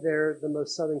again, they're the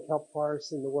most southern kelp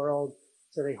forests in the world.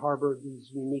 So they harbor these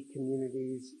unique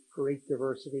communities, great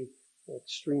diversity,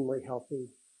 extremely healthy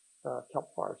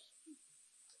kelp forests.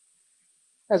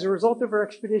 As a result of our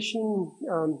expedition,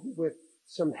 with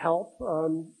some help,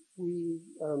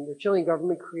 the Chilean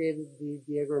government created the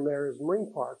Diego Ramirez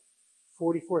Marine Park,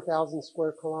 44,000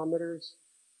 square kilometers,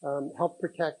 helped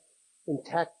protect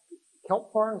intact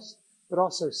kelp forests, but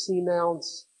also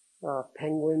seamounts,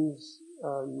 penguins,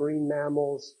 marine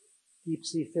mammals, deep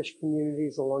sea fish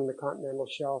communities along the continental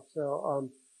shelf. So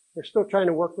they're still trying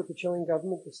to work with the Chilean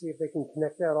government to see if they can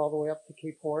connect that all the way up to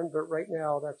Cape Horn, but right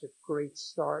now that's a great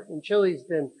start. And Chile's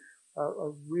been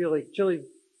Chile's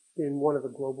been one of the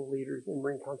global leaders in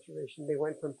marine conservation. They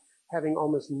went from having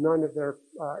almost none of their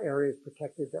areas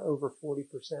protected to over 40%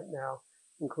 now,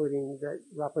 including the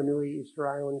Rapa Nui Easter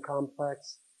Island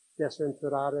complex,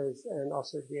 Desventuradas, and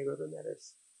also Diego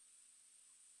Ramirez.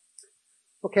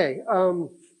 Okay,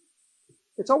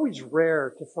 it's always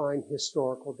rare to find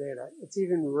historical data. It's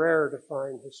even rarer to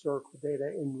find historical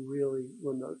data in really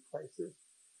remote places.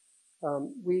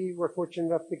 We were fortunate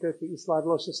enough to go to Isla de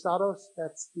los Estados,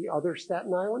 that's the other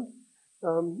Staten Island,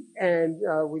 and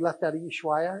we left out of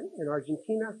Ushuaia in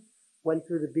Argentina, went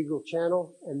through the Beagle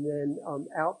Channel, and then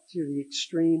out to the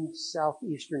extreme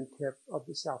southeastern tip of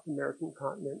the South American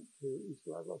continent to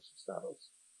Isla de los Estados.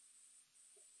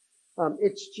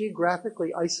 It's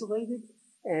geographically isolated,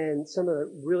 and some of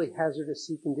the really hazardous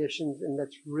sea conditions, and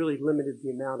that's really limited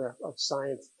the amount of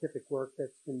scientific work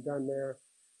that's been done there.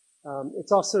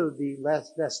 It's also the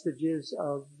last vestiges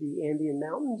of the Andean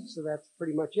Mountains, so that's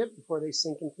pretty much it before they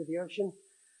sink into the ocean.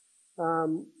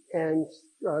 And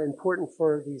important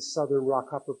for these southern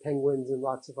rockhopper penguins and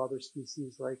lots of other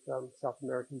species like South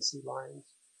American sea lions.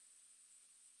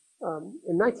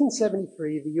 In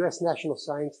 1973, the U.S. National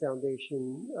Science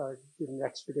Foundation did an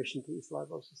expedition to Isla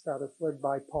de los Estados led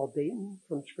by Paul Dayton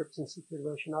from Scripps Institute of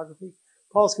Oceanography.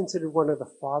 Paul's considered one of the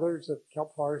fathers of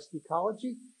kelp forest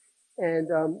ecology. And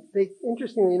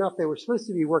interestingly enough, they were supposed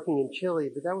to be working in Chile,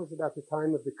 but that was about the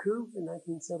time of the coup in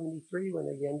 1973 when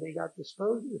Allende got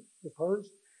deposed.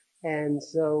 And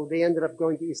so they ended up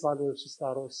going to Isla de los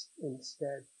Estados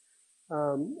instead.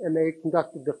 And they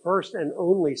conducted the first and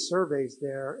only surveys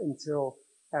there until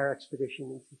our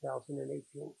expedition in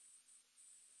 2018.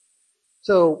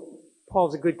 So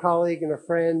Paul's a good colleague and a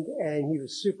friend, and he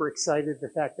was super excited the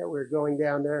fact that we were going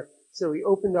down there. So he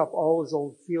opened up all his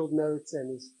old field notes and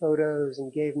his photos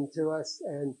and gave them to us.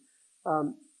 And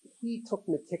he took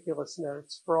meticulous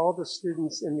notes. For all the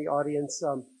students in the audience,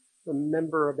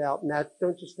 remember about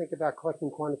don't just think about collecting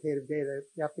quantitative data.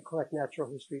 You have to collect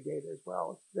natural history data as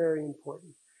well. It's very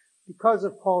important. Because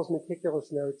of Paul's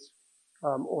meticulous notes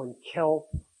on kelp,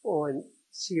 on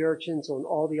sea urchins, on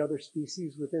all the other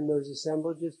species within those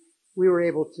assemblages, we were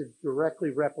able to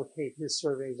directly replicate his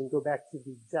surveys and go back to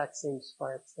the exact same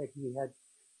spots that he had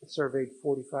surveyed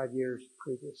 45 years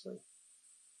previously.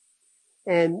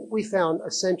 And we found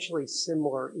essentially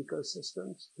similar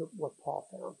ecosystems to what Paul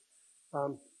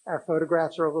found. Our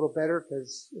photographs are a little better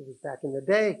because it was back in the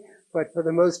day, but for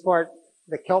the most part,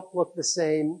 the kelp looked the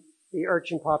same. The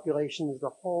urchin populations, the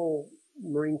whole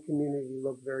marine community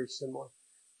looked very similar.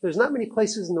 There's not many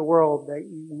places in the world that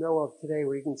you know of today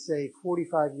where you can say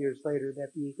 45 years later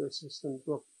that the ecosystems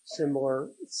look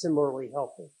similarly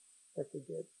healthy. that they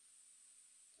did.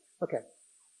 Okay,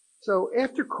 so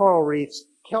after coral reefs,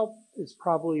 kelp is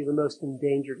probably the most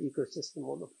endangered ecosystem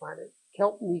on the planet.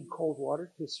 Kelp need cold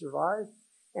water to survive,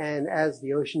 and as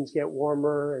the oceans get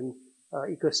warmer and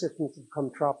ecosystems become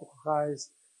tropicalized,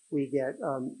 we get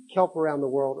kelp around the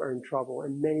world are in trouble,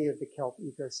 and many of the kelp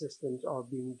ecosystems are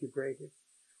being degraded.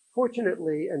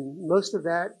 Fortunately, and most of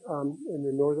that in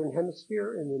the northern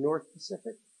hemisphere, in the North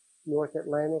Pacific, North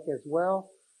Atlantic as well.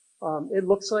 It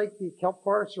looks like the kelp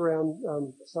forests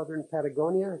around southern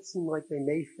Patagonia seem like they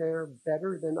may fare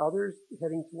better than others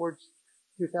heading towards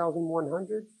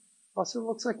 2100. Also, it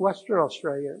looks like Western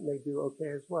Australia may do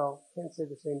okay as well. Can't say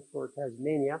the same for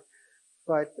Tasmania,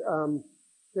 but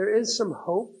there is some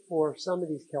hope for some of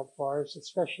these kelp forests,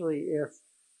 especially if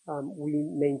we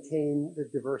maintain the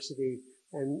diversity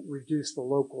and reduce the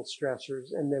local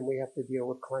stressors, and then we have to deal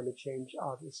with climate change,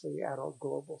 obviously, at a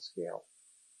global scale.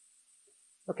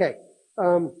 Okay,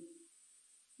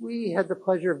 we had the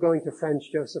pleasure of going to Franz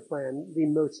Josef Land, the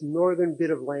most northern bit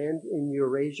of land in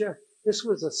Eurasia. This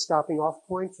was a stopping off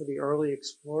point for the early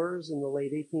explorers in the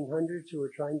late 1800s who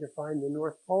were trying to find the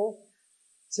North Pole.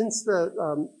 Since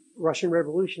the Russian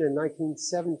Revolution in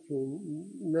 1917,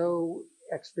 no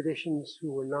expeditions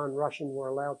who were non-Russian were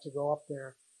allowed to go up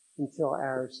there until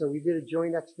ours. So we did a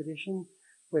joint expedition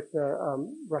with the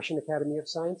Russian Academy of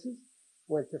Sciences,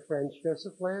 went to Franz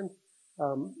Josef Land,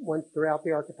 went throughout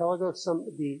the archipelago, some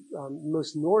of the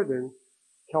most northern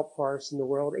kelp forests in the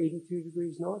world, 82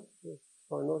 degrees north, as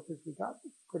far north as we got,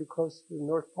 pretty close to the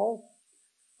North Pole,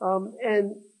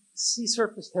 and sea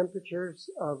surface temperatures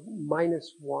of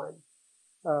 -1.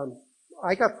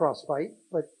 I got frostbite,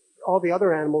 but all the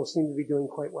other animals seem to be doing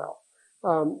quite well.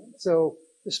 So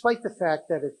despite the fact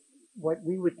that it's what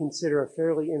we would consider a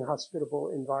fairly inhospitable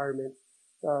environment,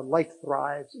 life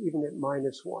thrives even at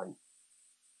 -1.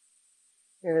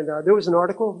 And there was an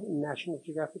article in National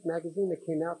Geographic magazine that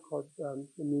came out called The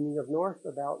Meaning of North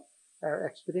about our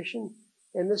expedition.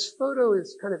 And this photo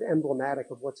is kind of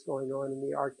emblematic of what's going on in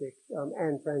the Arctic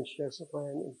and Franz Josef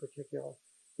Land in particular.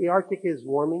 The Arctic is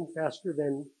warming faster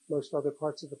than most other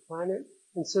parts of the planet.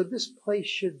 And so this place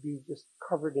should be just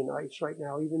covered in ice right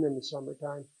now, even in the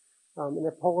summertime. And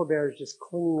the polar bear is just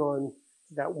clinging on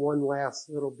to that one last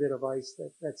little bit of ice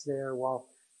that's there while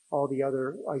all the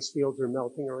other ice fields are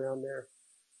melting around there.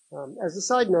 As a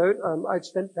side note, I've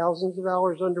spent thousands of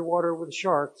hours underwater with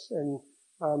sharks, and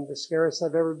the scariest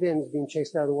I've ever been is being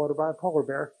chased out of the water by a polar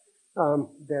bear.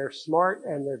 They're smart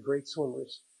and they're great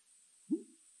swimmers.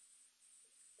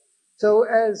 So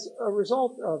as a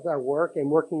result of our work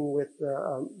and working with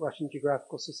the Russian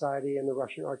Geographical Society and the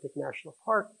Russian Arctic National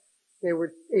Park, they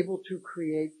were able to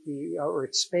create or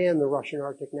expand the Russian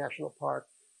Arctic National Park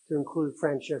to include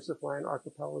Franz Josef Land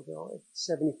archipelago at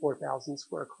 74,000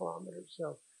 square kilometers.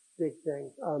 So big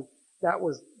thing.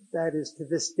 That is to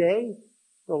this day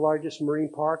the largest marine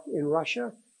park in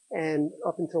Russia, and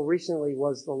up until recently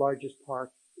was the largest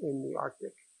park in the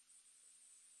Arctic.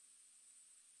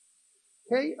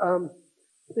 Okay,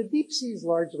 the deep sea is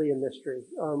largely a mystery.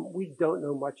 We don't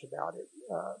know much about it.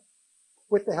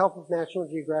 With the help of National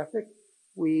Geographic,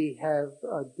 we have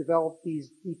developed these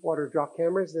deep water drop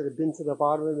cameras that have been to the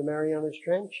bottom of the Marianas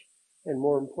Trench, and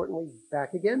more importantly,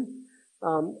 back again.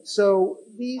 So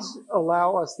these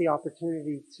allow us the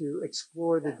opportunity to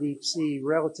explore the deep sea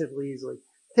relatively easily.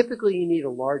 Typically, you need a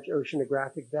large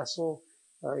oceanographic vessel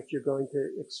if you're going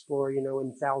to explore,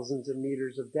 in thousands of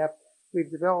meters of depth. We've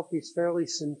developed these fairly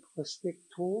simplistic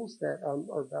tools that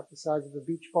are about the size of a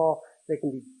beach ball. They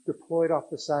can be deployed off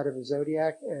the side of a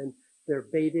Zodiac, and they're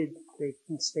baited. They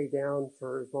can stay down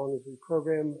for as long as we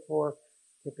program them for,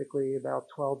 typically about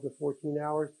 12 to 14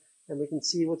 hours. And we can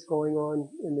see what's going on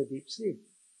in the deep sea.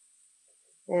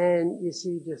 And you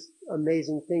see just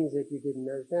amazing things that you didn't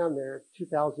know down there.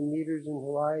 2,000 meters in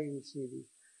Hawaii, you see the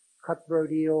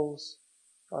cutthroat eels,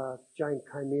 giant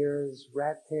chimeras,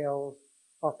 rat tails.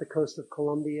 Off the coast of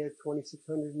Colombia,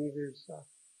 2,600 meters,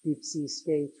 deep sea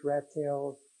skates, rat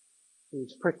tails,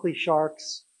 these prickly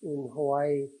sharks in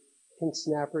Hawaii, pink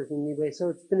snappers in Niue. So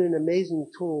it's been an amazing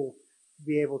tool to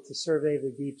be able to survey the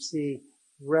deep sea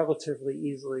relatively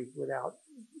easily without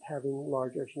having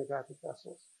large oceanographic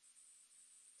vessels.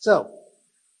 So,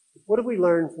 what have we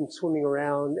learned from swimming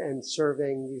around and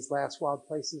surveying these last wild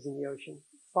places in the ocean?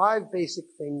 5 basic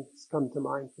things come to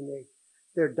mind for me.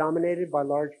 They're dominated by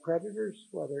large predators,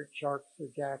 whether it's sharks or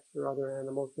jacks or other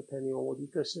animals, depending on what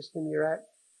ecosystem you're at.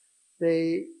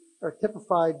 They are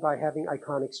typified by having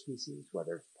iconic species,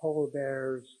 whether it's polar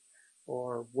bears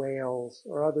or whales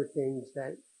or other things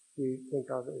that you think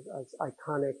of as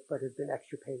iconic but have been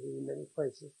extirpated in many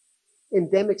places.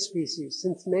 Endemic species,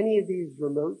 since many of these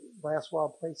remote last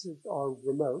wild places are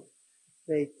remote.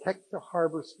 They tend to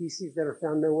harbor species that are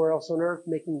found nowhere else on Earth,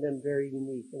 making them very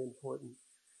unique and important.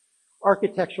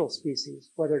 Architectural species,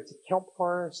 whether it's a kelp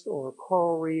forest or a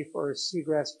coral reef or a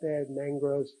seagrass bed,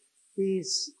 mangroves,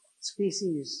 these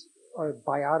species are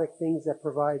biotic things that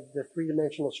provide the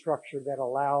three-dimensional structure that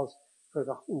allows for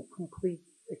the complete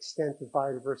extent of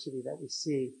biodiversity that we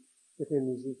see within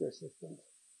these ecosystems.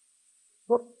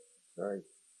 Whoop, sorry.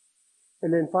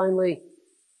 And then finally,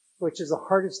 which is the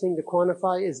hardest thing to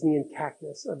quantify, is the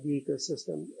intactness of the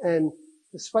ecosystem. And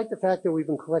despite the fact that we've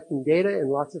been collecting data in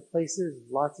lots of places,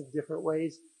 lots of different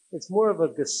ways, it's more of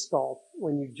a gestalt.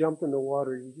 When you jump in the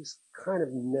water, you just kind of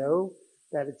know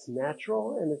that it's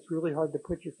natural, and it's really hard to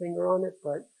put your finger on it.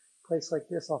 But a place like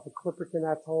this off of Clipperton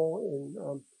Atoll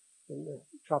in the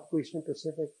tropical Eastern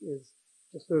Pacific is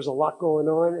just, there's a lot going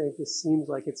on, and it just seems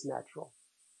like it's natural.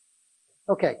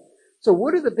 Okay, so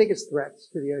what are the biggest threats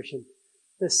to the ocean?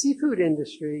 The seafood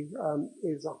industry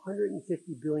is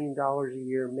 $150 billion a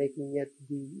year, making it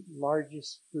the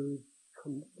largest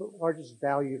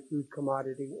value food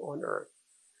commodity on Earth.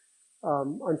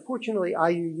 Unfortunately,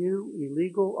 IUU,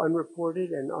 illegal,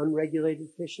 unreported, and unregulated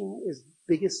fishing, is the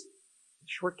biggest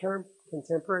short-term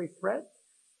contemporary threat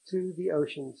to the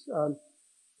oceans.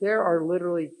 There are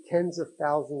literally tens of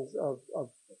thousands of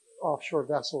offshore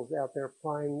vessels out there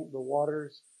plying the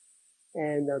waters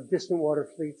and distant water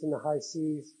fleets in the high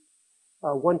seas.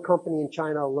 One company in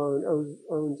China alone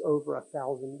owns over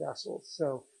 1,000 vessels.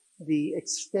 So the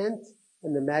extent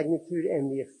and the magnitude and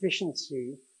the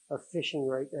efficiency of fishing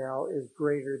right now is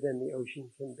greater than the ocean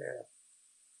can bear.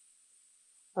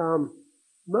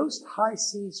 Most high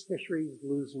seas fisheries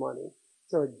lose money.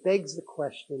 So it begs the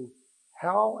question,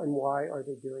 how and why are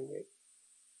they doing it?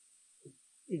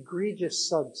 Egregious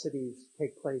subsidies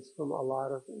take place from a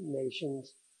lot of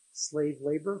nations. Slave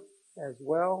labor as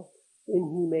well.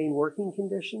 Inhumane working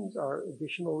conditions are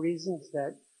additional reasons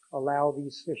that allow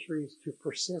these fisheries to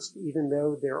persist even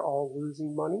though they're all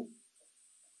losing money.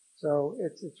 So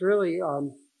it's really,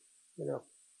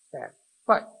 bad.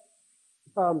 But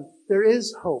there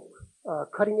is hope.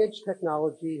 Cutting edge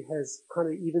technology has kind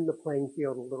of evened the playing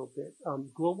field a little bit.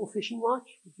 Global Fishing Watch,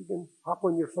 if you can hop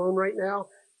on your phone right now,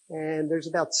 and there's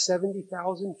about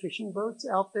 70,000 fishing boats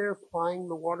out there plying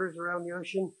the waters around the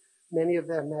ocean. Many of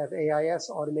them have AIS,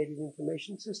 Automated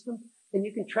Information System, and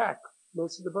you can track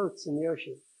most of the boats in the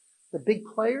ocean. The big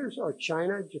players are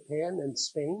China, Japan, and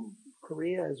Spain,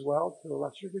 Korea as well to a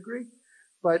lesser degree.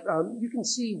 But you can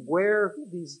see where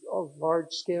these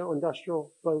large-scale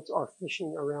industrial boats are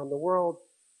fishing around the world.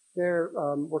 They're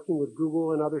working with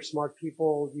Google and other smart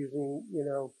people using,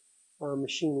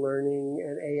 machine learning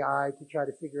and AI to try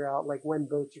to figure out like when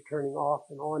boats are turning off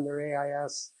and on their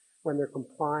AIS, when they're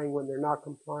complying, when they're not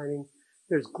complying.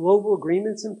 There's global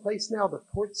agreements in place now, the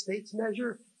port states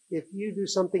measure. If you do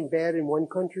something bad in one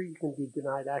country, you can be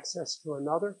denied access to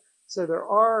another. So there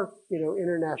are,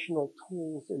 international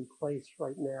tools in place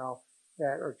right now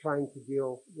that are trying to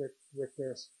deal with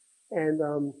this.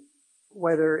 And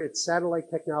whether it's satellite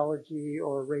technology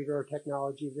or radar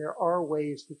technology, there are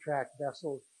ways to track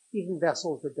vessels, even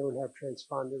vessels that don't have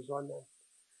transponders on them.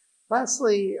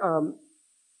 Lastly,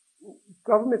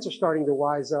 governments are starting to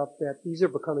wise up that these are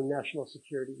becoming national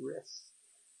security risks.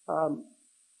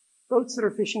 Boats that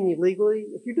are fishing illegally,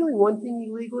 if you're doing one thing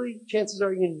illegally, chances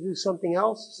are you're going to do something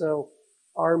else. So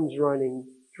arms running,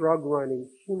 drug running,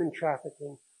 human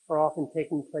trafficking are often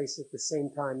taking place at the same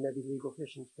time that illegal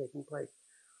fishing is taking place.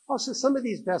 Also, some of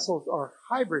these vessels are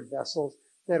hybrid vessels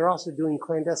that are also doing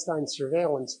clandestine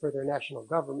surveillance for their national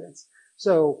governments.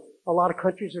 So a lot of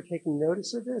countries are taking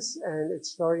notice of this, and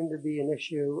it's starting to be an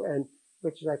issue, and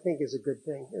which I think is a good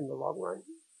thing in the long run.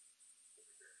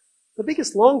 The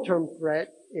biggest long-term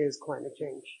threat is climate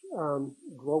change.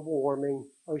 Global warming,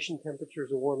 ocean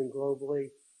temperatures are warming globally,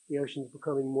 the ocean's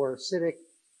becoming more acidic.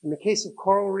 In the case of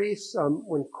coral reefs,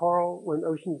 when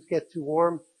oceans get too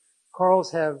warm,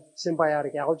 corals have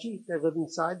symbiotic algae that live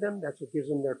inside them. That's what gives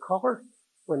them their color.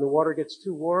 When the water gets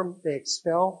too warm, they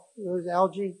expel those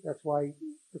algae. That's why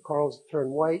the corals turn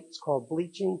white. It's called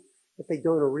bleaching. If they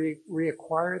don't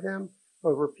reacquire them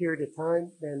over a period of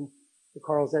time, then the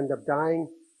corals end up dying,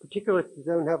 particularly if you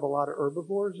don't have a lot of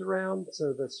herbivores around.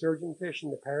 So the surgeonfish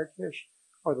and the parrotfish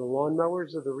are the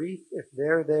lawnmowers of the reef. If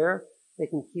they're there, they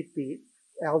can keep the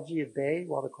algae at bay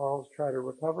while the corals try to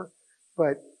recover.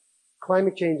 But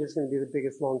climate change is going to be the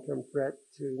biggest long-term threat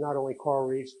to not only coral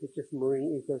reefs, but just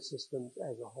marine ecosystems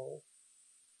as a whole.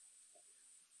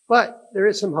 But there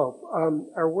is some hope.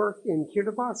 Our work in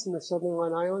Kiribati in the Southern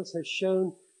Line Islands has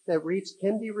shown that reefs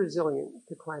can be resilient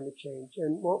to climate change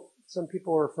and what some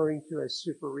people are referring to as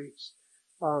super reefs.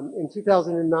 In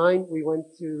 2009, we went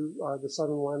to the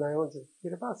Southern Hawaiian Islands and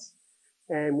hit a bus.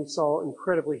 And we saw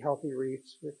incredibly healthy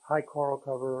reefs with high coral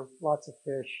cover, lots of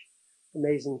fish,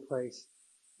 amazing place.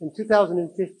 In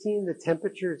 2015, the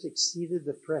temperatures exceeded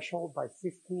the threshold by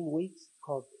 15 weeks,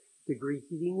 called degree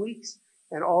heating weeks,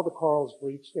 and all the corals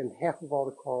bleached and half of all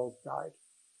the corals died.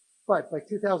 But by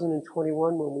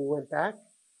 2021, when we went back,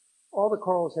 all the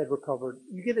corals had recovered.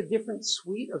 You get a different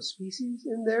suite of species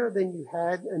in there than you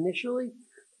had initially,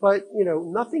 but, you know,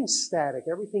 nothing's static.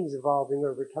 Everything's evolving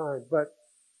over time. But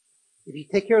if you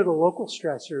take care of the local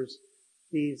stressors,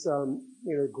 these,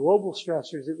 global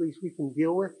stressors, at least we can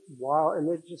deal with and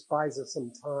it just buys us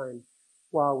some time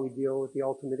while we deal with the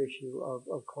ultimate issue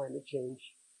of climate change.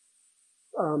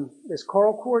 There's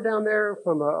coral core down there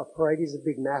from a Porites, a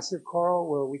big massive coral,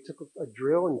 where we took a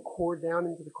drill and cored down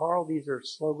into the coral. These are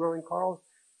slow growing corals,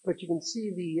 but you can see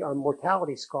the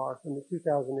mortality scar from the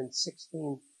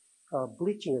 2016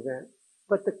 bleaching event.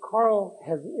 But the coral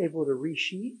has been able to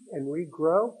resheet and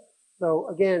regrow. So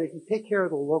again, if you take care of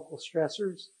the local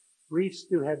stressors, reefs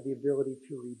do have the ability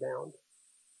to rebound.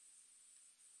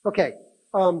 Okay,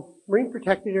 marine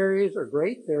protected areas are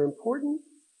great. They're important.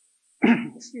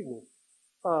 Excuse me.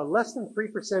 Less than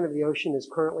 3% of the ocean is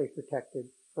currently protected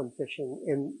from fishing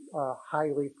in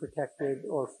highly protected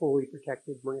or fully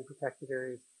protected marine protected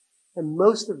areas. And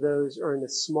most of those are in a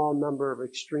small number of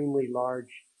extremely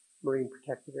large marine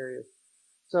protected areas.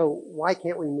 So why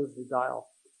can't we move the dial?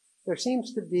 There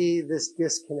seems to be this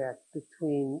disconnect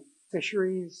between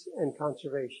fisheries and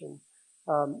conservation.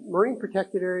 Marine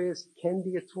protected areas can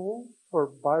be a tool for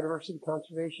biodiversity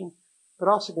conservation, but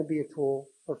also can be a tool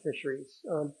for fisheries.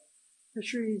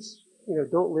 Fisheries,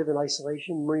 don't live in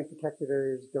isolation. Marine protected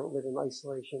areas don't live in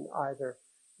isolation either.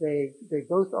 They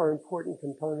both are important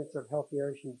components of healthy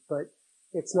oceans, but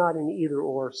it's not an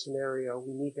either-or scenario.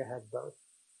 We need to have both.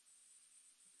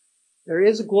 There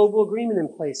is a global agreement in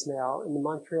place now. In the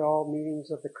Montreal meetings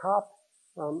of the COP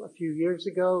a few years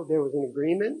ago, there was an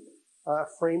agreement, a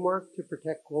framework to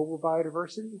protect global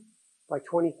biodiversity by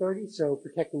 2030. So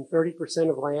protecting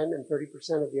 30% of land and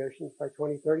 30% of the oceans by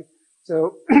 2030.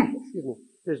 So, excuse me,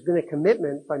 there's been a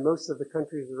commitment by most of the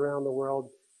countries around the world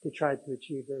to try to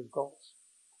achieve those goals.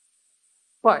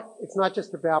 But it's not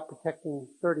just about protecting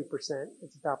 30%,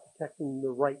 it's about protecting the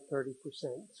right 30%.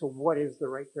 So what is the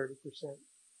right 30%?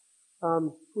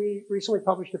 We recently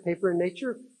published a paper in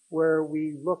Nature where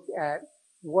we looked at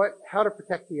how to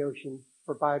protect the ocean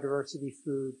for biodiversity,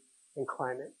 food, and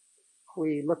climate.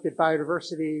 We looked at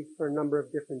biodiversity for a number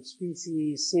of different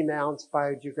species, seamounts,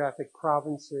 biogeographic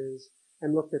provinces,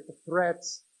 and looked at the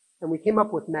threats. And we came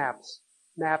up with maps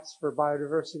for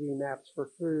biodiversity, maps for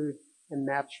food, and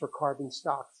maps for carbon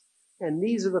stocks. And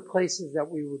these are the places that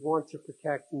we would want to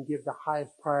protect and give the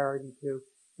highest priority to.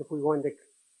 If we wanted to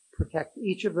protect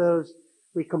each of those,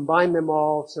 we combine them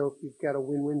all. So if you've got a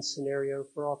win-win scenario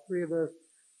for all three of those.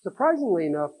 Surprisingly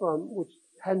enough, which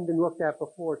hadn't been looked at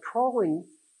before, trawling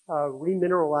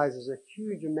remineralizes a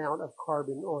huge amount of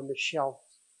carbon on the shelves,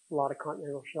 a lot of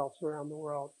continental shelves around the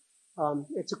world.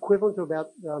 It's equivalent to about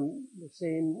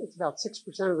it's about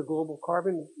 6% of the global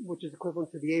carbon, which is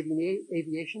equivalent to the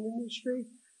aviation industry.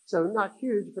 So not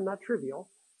huge, but not trivial.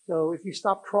 So if you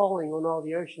stop trawling on all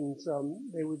the oceans,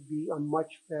 they would be a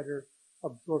much better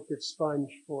absorptive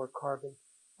sponge for carbon.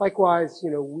 Likewise,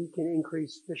 we can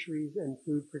increase fisheries and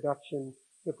food production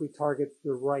if we target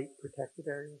the right protected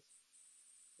areas.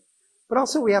 But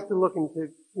also we have to look into,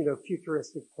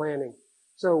 futuristic planning.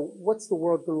 So what's the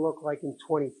world going to look like in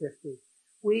 2050?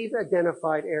 We've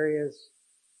identified areas,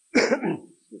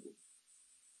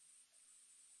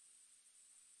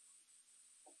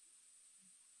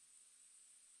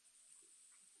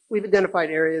 we've identified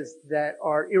areas that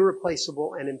are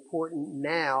irreplaceable and important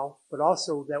now, but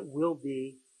also that will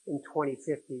be in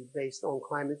 2050 based on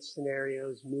climate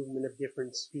scenarios, movement of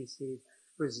different species,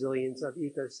 resilience of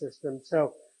ecosystems.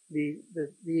 So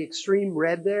the extreme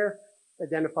red there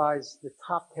identifies the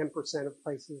top 10% of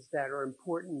places that are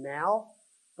important now,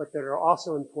 but that are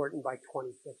also important by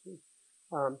 2050.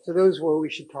 So those are where we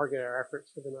should target our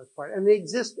efforts for the most part. And they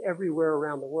exist everywhere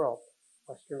around the world.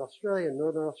 Western Australia,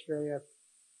 Northern Australia,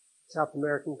 South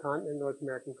American continent, North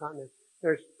American continent.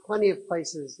 There's plenty of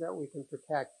places that we can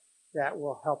protect that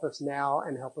will help us now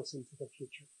and help us into the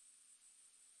future.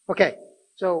 Okay,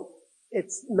 so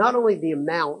it's not only the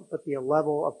amount, but the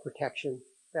level of protection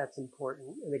that's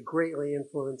important, and it greatly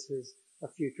influences the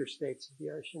future states of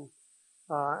the ocean.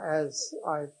 As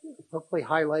I've hopefully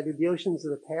highlighted, the oceans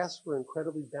of the past were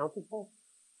incredibly bountiful,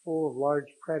 full of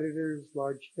large predators,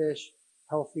 large fish,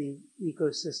 healthy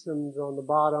ecosystems on the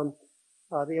bottom.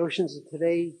 The oceans of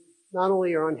today not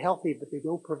only are unhealthy, but they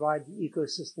don't provide the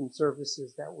ecosystem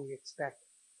services that we expect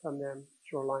from them: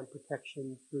 shoreline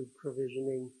protection, food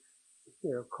provisioning,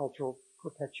 cultural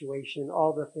perpetuation,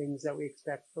 all the things that we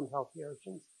expect from healthy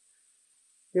oceans.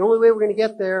 The only way we're going to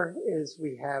get there is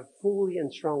we have fully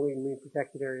and strongly marine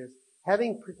protected areas.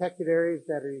 Having protected areas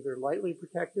that are either lightly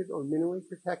protected or minimally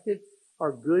protected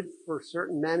are good for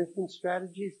certain management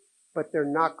strategies, but they're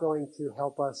not going to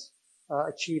help us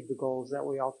achieve the goals that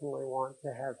we ultimately want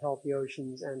to have: healthy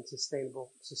oceans and sustainable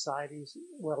societies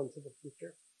well into the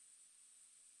future.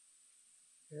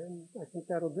 And I think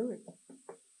that'll do it.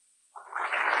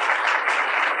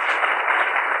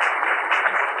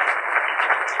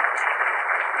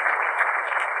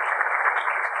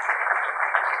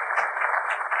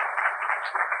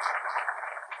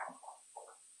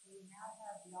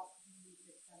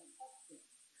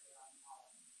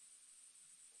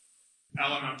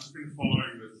 Alan, I've just been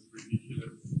following this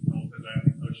ridiculous North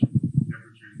Atlantic Ocean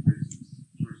temperature increases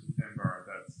through September.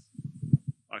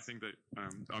 I think that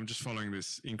I'm just following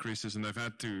these increases, and they've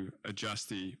had to adjust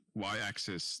the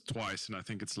y-axis twice, and I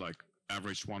think it's like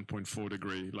average 1.4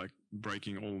 degree, like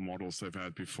breaking all models they've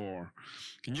had before.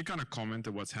 Can you kind of comment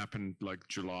on what's happened like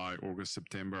July, August,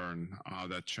 September, and how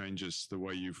that changes the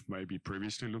way you've maybe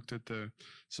previously looked at the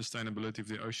sustainability of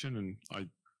the ocean? And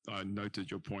I noted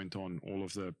your point on all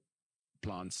of the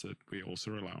plants that we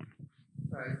also rely on.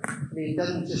 Right. I mean, it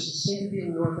doesn't just seem to be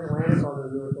in the North Atlantic, although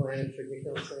the North Atlantic is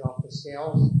ridiculously off the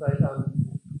scales, but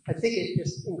I think it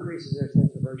just increases their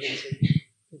sense of urgency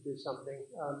to do something.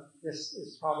 This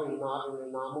is probably not an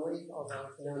anomaly, although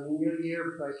it's an El Nino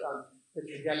year, but the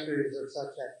trajectories are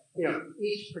such that,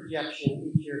 each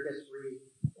projection each year gets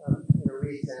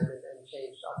re-examined and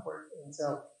changed upward. And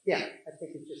so, yeah, I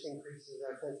think it just increases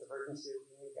our sense of urgency that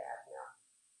we need to act now.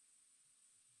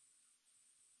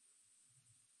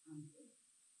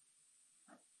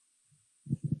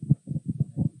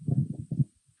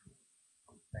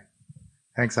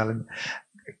 Thanks, Alan.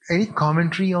 Any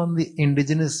commentary on the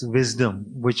indigenous wisdom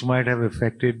which might have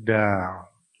affected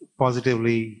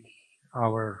positively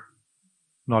our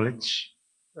knowledge?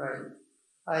 Right.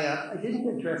 I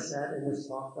didn't address that in this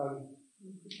talk.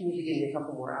 You need to give me a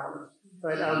couple more hours.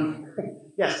 But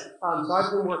yes, so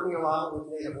I've been working a lot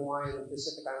with Native Hawaiian and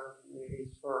Pacific Island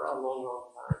communities for a long, long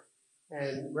time,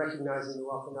 and recognizing the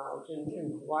wealth of knowledge.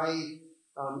 In Hawaii,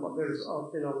 there's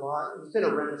been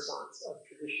a renaissance of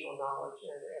traditional knowledge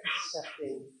and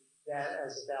accepting that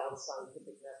as a valid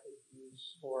scientific method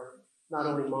used for not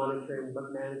only monitoring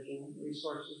but managing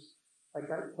resources. Like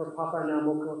for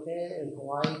Papaʻanamokuakea in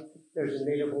Hawaii, there's a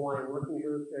Native Hawaiian working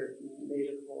group. There's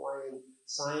Native Hawaiian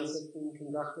science that's being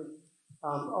conducted.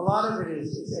 A lot of it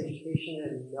is education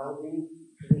and melding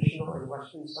traditional and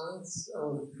Western science.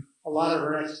 A lot of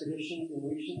our expeditions in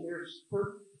recent years,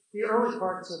 for the early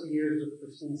parts of the years of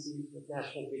Pristine Seas with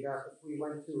National Geographic, we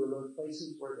went to remote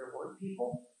places where there weren't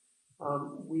people.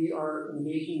 We are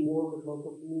engaging more with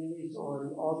local communities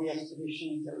on all the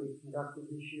expeditions that we've conducted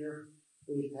this year.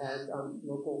 We've had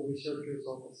local researchers,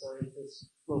 local scientists,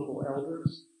 local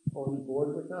elders on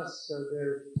board with us. So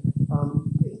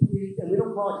and we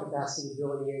don't call it capacity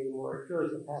building anymore. It's really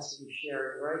capacity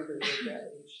sharing, right? There's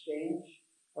that exchange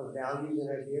of values and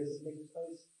ideas that takes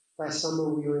place. Last summer,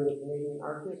 we were in the Canadian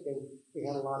Arctic, and we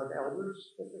had a lot of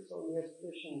elders with us on the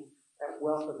expedition, that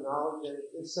wealth of knowledge that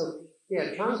exists. So,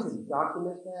 yeah, trying to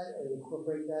document that and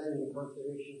incorporate that into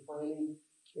conservation planning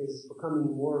is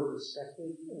becoming more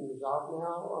respected and resolved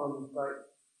now,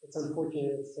 but it's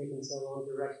unfortunate it's taken so long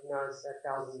to recognize that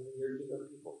thousands of years ago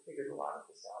people figured a lot of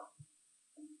this out.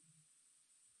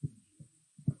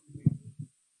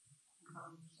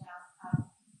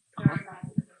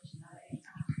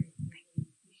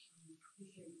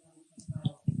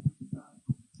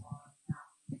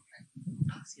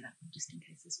 Just in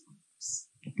case this one.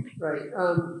 Right.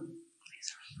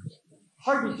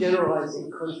 Hard to generalize a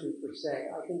country per se.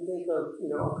 I can think of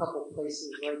a couple of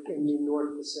places like in the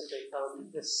North Pacific.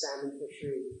 This salmon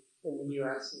fishery in the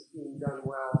U.S. is being done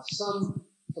well. Some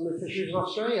of the fisheries in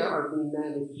Australia are being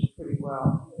managed pretty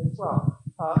well as well.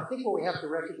 I think what we have to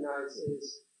recognize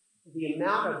is the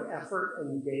amount of effort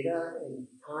and data and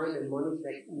time and money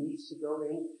that needs to go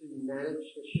in to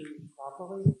manage fisheries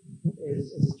properly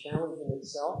is a challenge in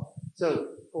itself.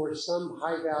 So for some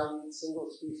high-value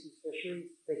single-species fisheries,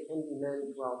 they can be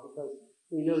managed well because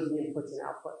we know the inputs and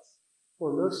outputs.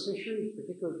 For most fisheries,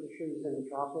 particularly fisheries in the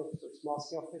tropics or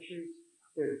small-scale fisheries,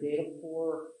 they're data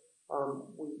poor.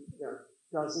 There are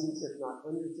dozens, if not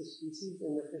hundreds, of species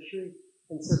in the fishery.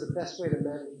 And so the best way to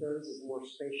manage those is more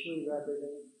spatially rather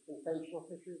than conventional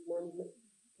fisheries management.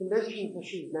 Conventional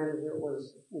fisheries management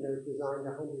was designed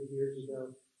 100 years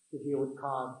ago to deal with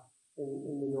cod.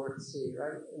 in the North Sea,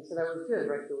 right? And so that was good,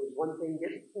 right? There was one thing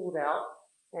getting pulled out,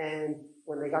 and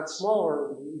when they got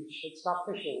smaller, we should stop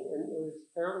fishing, and it was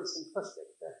fairly simplistic.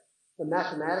 The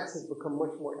mathematics has become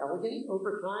much more elegant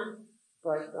over time,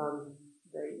 but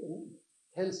it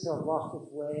tends to have lost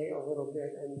its way a little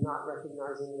bit and not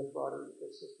recognizing the broader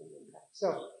ecosystem impact.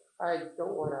 So I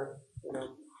don't want to,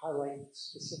 highlight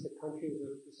specific countries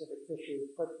or specific fisheries,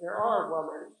 but there are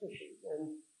well-managed fisheries,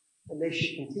 and they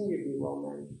should continue to be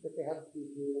well-managed, but they have to be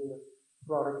viewed in the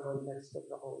broader context of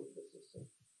the whole ecosystem.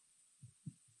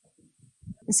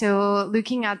 So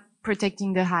looking at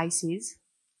protecting the high seas,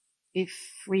 if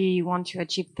we want to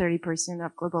achieve 30%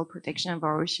 of global protection of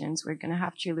our oceans, we're going to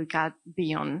have to look at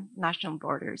beyond national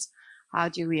borders. How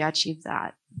do we achieve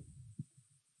that?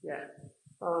 Yeah,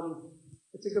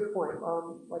 it's a good point.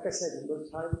 Like I said,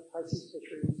 most high sea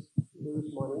fisheries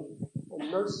lose money, and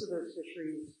most of those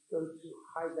fisheries go to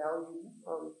high-value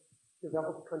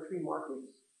developed country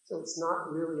markets. So it's not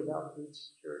really about food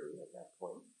security at that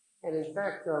point. And in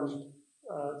fact,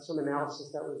 some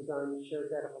analysis that was done showed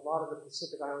that a lot of the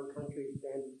Pacific Island countries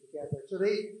banded together. So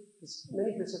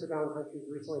many Pacific Island countries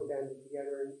recently banded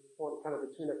together and formed kind of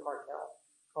a tuna cartel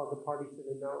called the Party to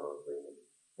the No Agreement.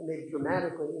 And they've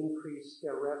dramatically increased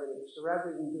their revenue. So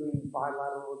rather than doing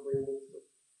bilateral agreements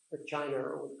with China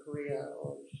or with Korea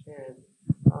or Japan,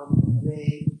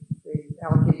 they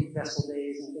allocate vessel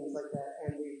days and things like that,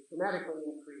 and they dramatically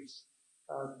increased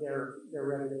their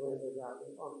revenue and their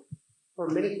value. For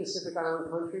many Pacific Island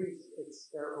countries, it's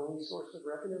their only source of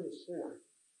revenue is tuna.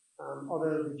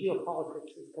 Although the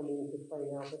geopolitics is coming into play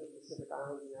now for the Pacific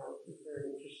Islands now, which is very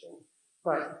interesting.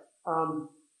 But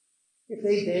if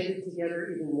they banded together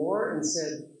even more and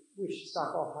said, we should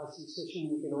stop all high sea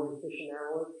fishing, we can only fish in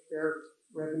our waters, their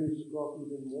revenues would go up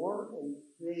even more, and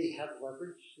they have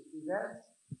leverage to do that.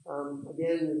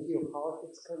 Again, the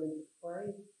geopolitics come into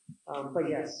play. But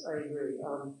yes, I agree. We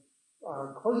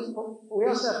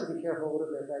also have to be careful a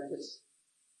little bit about just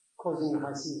closing the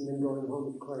high season and going home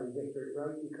and declaring victory,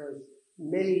 right? Because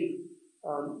many,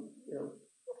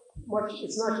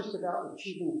 it's not just about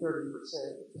achieving 30%,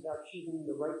 it's about achieving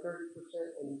the right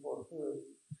 30% and for whom.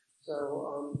 So,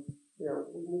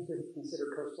 we need to consider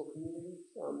coastal communities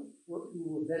who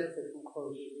will benefit from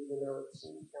closures, even though it's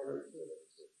counterintuitive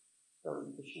to some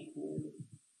fishing communities.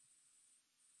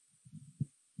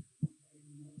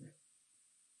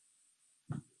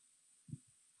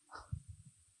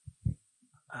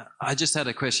 I just had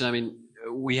a question. I mean,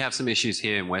 we have some issues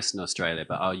here in Western Australia,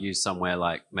 but I'll use somewhere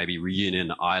like maybe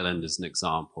Reunion Island as an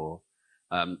example.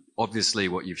 Obviously,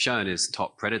 what you've shown is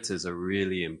top predators are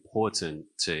really important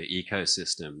to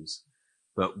ecosystems.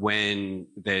 But when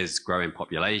there's growing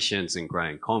populations and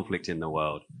growing conflict in the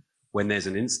world, when there's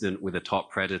an incident with a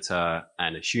top predator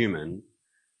and a human,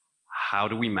 how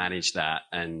do we manage that?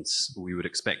 And we would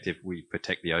expect if we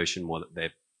protect the ocean more that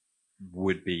there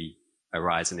would be a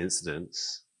rise in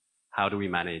incidents. How do we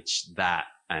manage that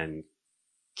and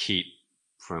keep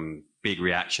from big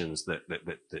reactions that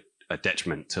are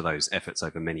detriment to those efforts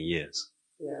over many years?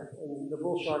 Yeah, and the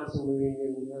bull sharks in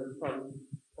Reunion kind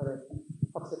of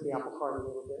upset the apple cart a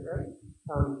little bit, right?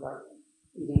 By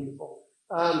eating people.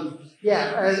 We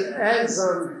have a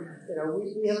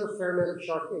fair amount of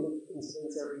shark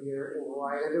incidents every year in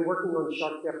Hawaii. I've been working on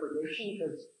shark depredation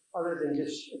because other than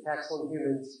just attacks on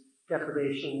humans,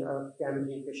 depredation of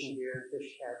damaging fishing gear and fish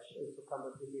catch has become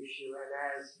a big issue. And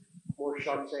as more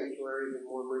shark sanctuaries and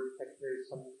more marine protectors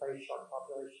come in place, shark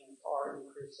populations are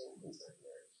increasing in certain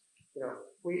areas.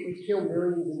 We kill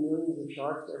millions and millions of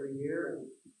sharks every year,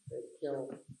 and they kill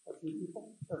a few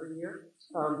people every year.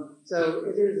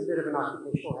 So it is a bit of an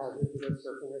occupational hazard to go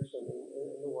surfing or swimming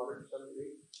in the water to some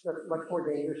degree. It's much more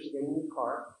dangerous to get in your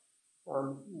car,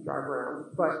 drive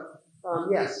around. But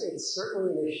yes, it's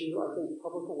certainly an issue. I think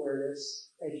public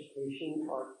awareness, education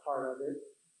are part of it.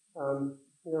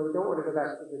 We don't want to go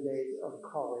back to the days of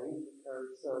culling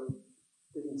because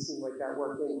it didn't seem like that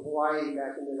worked. In Hawaii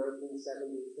back in the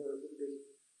 1970s, there was a big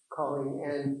culling,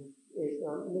 and they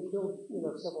killed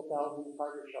several thousand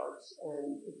tiger sharks,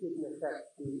 and it didn't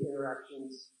affect the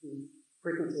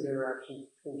frequency of interactions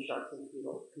between sharks and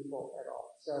people at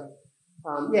all. So.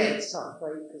 It's tough,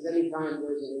 right? Because anytime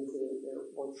there's an incident, there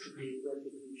wants to be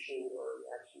retribution or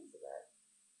reaction to that.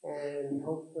 And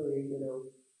hopefully,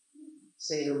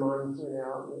 saner minds went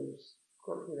out and there's,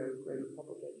 great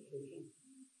public education.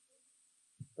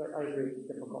 But I agree, it's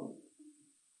difficult.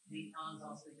 I think Alan's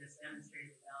also just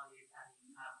demonstrated the value of having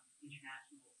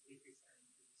international speakers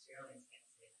starting because Australians can't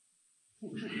say that.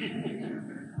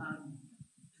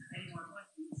 Any more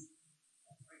questions?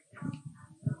 Right there.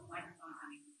 Microphone,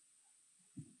 honey.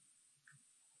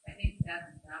 I think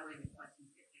that way the questions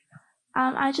get picked up.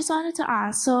 I just wanted to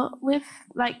ask, so with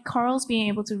like corals being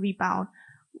able to rebound,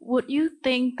 would you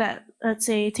think that, let's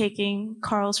say, taking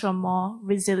corals from more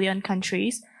resilient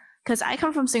countries, because I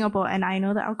come from Singapore and I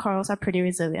know that our corals are pretty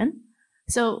resilient.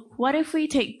 So what if we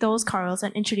take those corals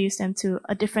and introduce them to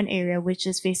a different area which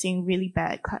is facing really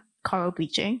bad coral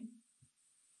bleaching?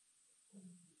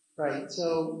 Right.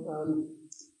 So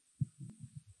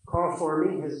coral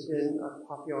farming has been a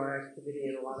popular activity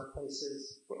in a lot of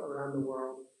places around the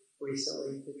world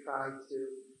recently to try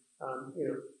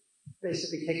to,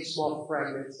 basically take small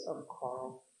fragments of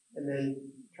coral and then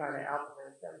try to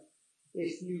outplant them.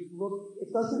 If you look,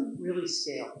 it doesn't really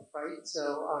scale, right? So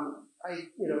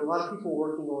a lot of people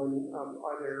working on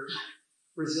are there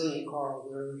resilient corals,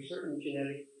 or are there certain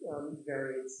genetic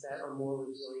variants that are more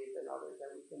resilient than others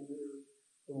that we can move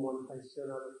from one place to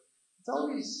another. It's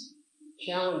always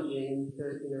challenging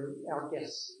to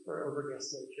outguess or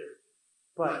overguess nature.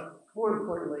 But more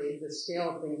importantly, the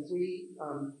scale of things, we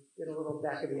did a little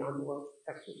back of the envelope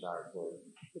exercise where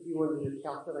if you wanted to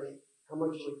calculate how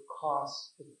much it would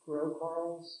cost to grow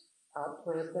corals,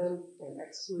 outplant them, and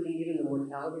excluding even the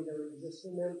mortality that would exist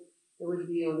in them, it would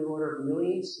be on the order of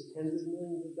millions to tens of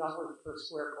millions of dollars per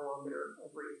square kilometer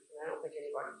of reef. And I don't think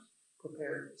anybody's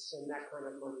prepared to spend that kind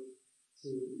of money to,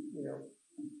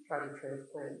 try to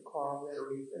transplant coral in a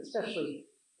reef, especially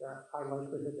the high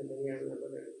likelihood that many of them are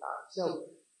going to die.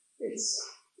 So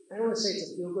I don't want to say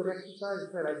it's a feel-good exercise,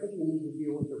 but I think we need to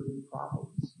deal with the root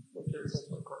problems, which are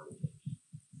essentially climate change.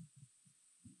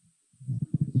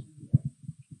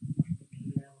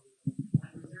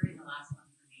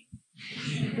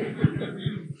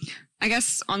 I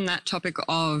guess on that topic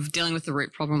of dealing with the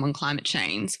root problem on climate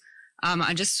change,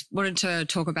 I just wanted to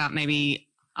talk about maybe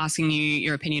asking you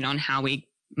your opinion on how we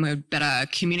better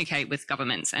communicate with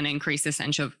governments and increase the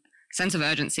sense of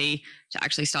urgency to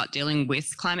actually start dealing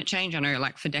with climate change. I know,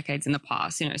 like, for decades in the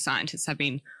past, scientists have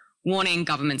been warning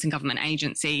governments and government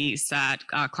agencies that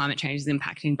climate change is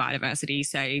impacting biodiversity.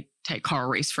 Say, take coral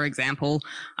reefs, for example.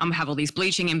 Have all these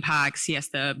bleaching impacts. Yes,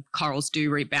 the corals do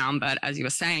rebound, but as you were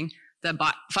saying, the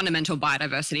fundamental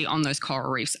biodiversity on those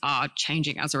coral reefs are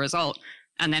changing as a result.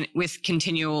 And then with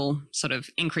continual sort of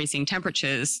increasing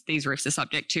temperatures, these reefs are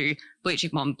subject to bleaching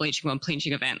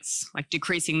events, like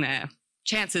decreasing their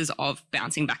chances of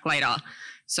bouncing back later.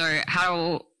 So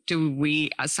how do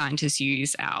we as scientists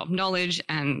use our knowledge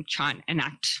and try and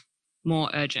enact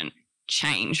more urgent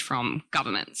change from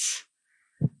governments?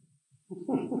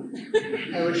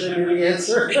 I wish I knew the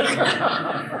answer.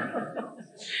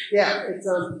 Yeah, it's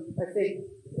I think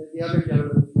the other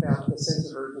gentleman found the sense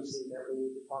of urgency that we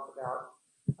need to talk about.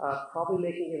 Probably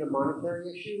making it a monetary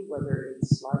issue, whether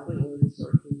it's livelihoods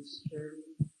or food security,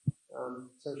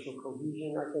 social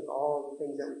cohesion. I think all the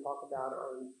things that we talk about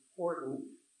are important.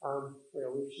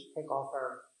 We should take off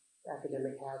our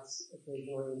academic hats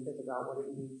occasionally and think about what it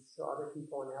means to other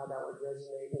people and how that would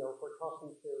resonate. If we're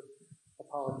talking to a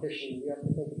politician, you have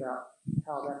to think about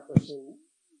how that person,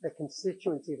 the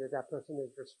constituency that person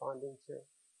is responding to,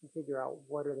 and figure out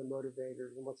what are the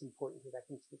motivators and what's important to that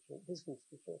constituent,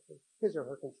 his or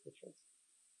her constituents.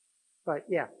 But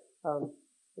yeah,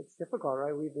 it's difficult,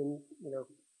 right? We've been,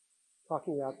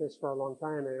 talking about this for a long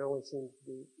time, and it only seems to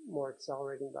be more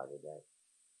accelerating by the day.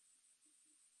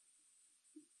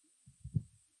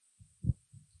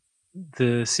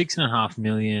 The 6.5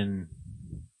 million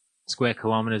square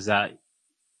kilometres that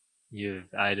you've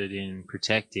aided in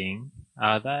protecting,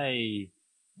 are they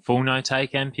full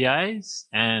no-take MPAs?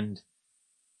 And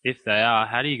if they are,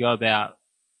 how do you go about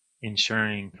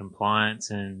ensuring compliance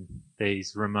in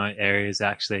these remote areas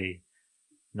actually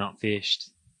not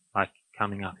fished, like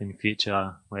coming up in the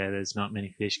future where there's not many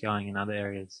fish going in other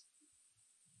areas?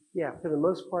 Yeah, for the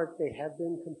most part, they have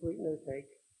been complete no-take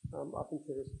up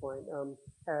until this point.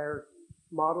 Our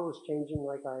model is changing,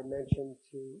 like I mentioned,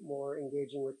 to more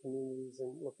engaging with communities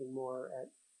and looking more at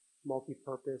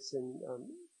multi-purpose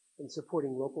and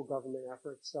supporting local government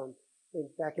efforts.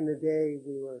 Back in the day,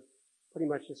 we were pretty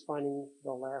much just finding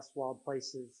the last wild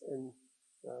places and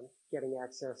getting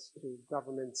access to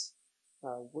governments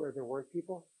where there weren't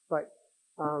people. But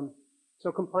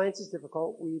so compliance is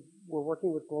difficult. We're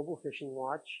working with Global Fishing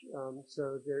Watch,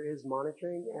 so there is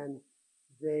monitoring, and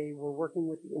they were working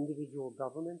with the individual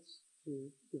governments to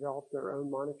develop their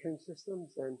own monitoring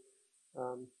systems. And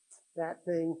that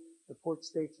thing, the port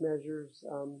states measures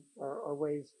are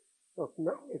ways. Look,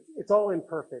 it's all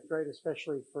imperfect, right?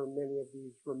 Especially for many of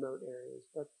these remote areas.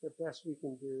 But the best we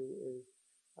can do is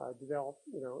develop,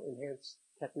 enhanced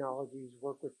technologies,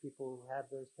 work with people who have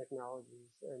those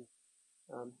technologies, and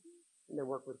then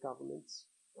work with governments.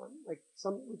 We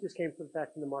just came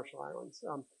back from the Marshall Islands.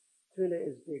 tuna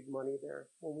is big money there.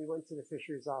 When we went to the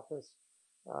fisheries office,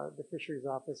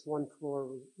 one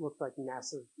floor looked like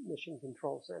NASA's Mission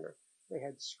Control Center. They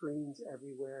had screens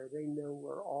everywhere. They know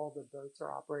where all the boats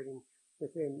are operating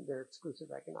within their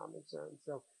exclusive economic zone.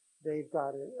 So they've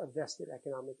got a vested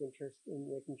economic interest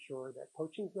in making sure that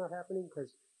poaching's not happening,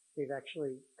 because they've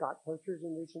actually got poachers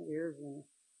in recent years, and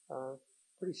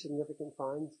pretty significant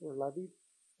fines were levied.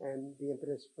 And the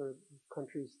impetus for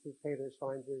countries to pay those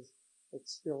fines is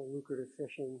it's still lucrative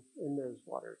fishing in those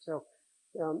waters. So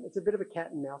it's a bit of a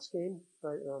cat and mouse game,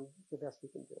 but it's the best we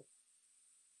can do.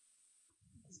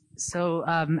 So,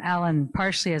 Alan,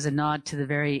 partially as a nod to the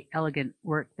very elegant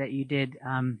work that you did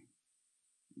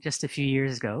just a few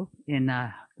years ago in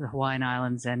the Hawaiian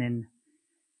Islands and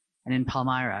in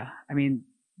Palmyra, I mean,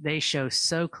 they show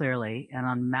so clearly and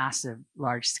on massive,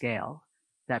 large scale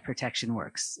that protection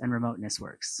works and remoteness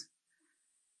works.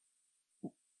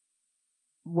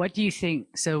 What do you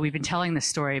think? So we've been telling this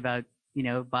story about, you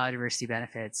know, biodiversity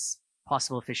benefits,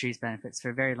 possible fisheries benefits for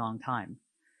a very long time.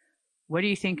 What do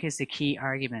you think is the key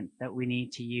argument that we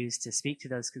need to use to speak to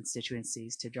those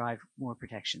constituencies to drive more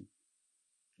protection?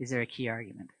 Is there a key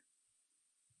argument?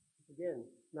 Again,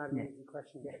 not an easy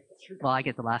question to answer. Well, I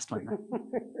get the last one.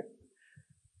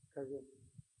 Because if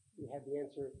we had the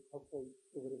answer, hopefully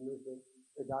it would have moved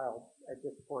the dial at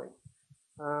this point.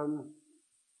 I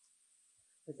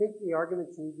think the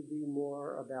arguments need to be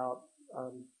more about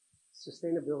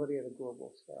sustainability at a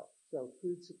global scale. So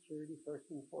food security, first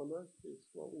and foremost, is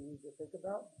what we need to think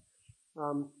about.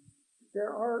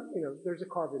 There's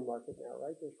a carbon market now,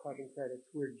 right? There's carbon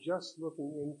credits. We're just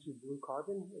looking into blue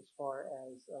carbon as far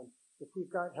as if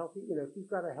we've got a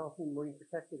healthy marine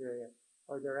protected area,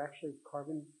 are there actually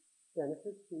carbon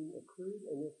benefits being accrued?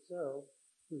 And if so,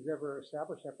 who's ever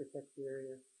established that protected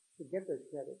area should get those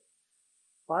credits.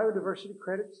 Biodiversity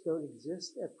credits don't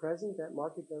exist at present. That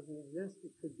market doesn't exist.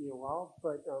 It could be a while,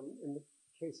 but in the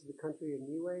case of the country of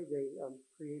Niue, they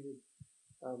created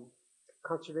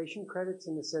conservation credits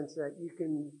in the sense that you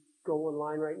can go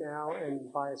online right now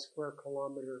and buy a square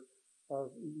kilometer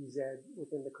of EEZ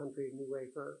within the country of Niue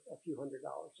for a few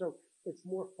 $100s. So it's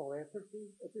more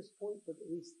philanthropy at this point, but at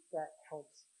least that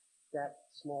helps that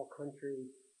small country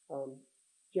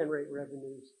generate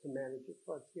revenues to manage its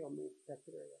large-scale marine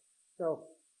protected area. So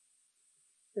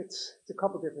it's a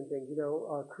couple different things.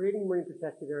 Creating marine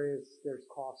protected areas, there's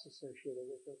costs associated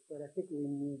with it, but I think we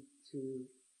need to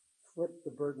flip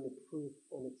the burden of proof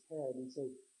on its head and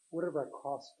say, what are our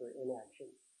costs for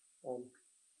inaction?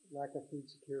 Lack of food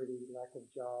security, lack of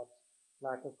jobs,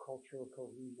 lack of cultural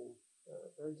cohesion.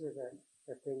 Those are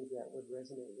the things that would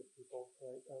resonate with people.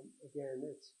 But again,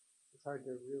 it's hard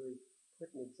to really put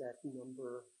an exact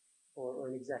number or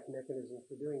an exact mechanism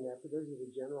for doing that, but those are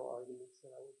the general arguments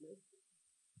that I would make.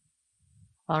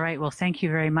 All right. Well, thank you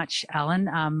very much, Alan.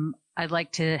 I'd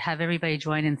like to have everybody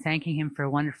join in thanking him for a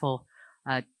wonderful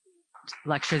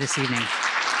lecture this evening.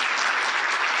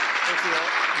 Thank you all.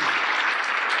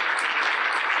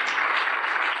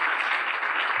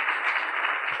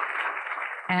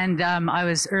 And I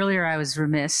was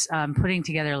remiss. Putting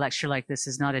together a lecture like this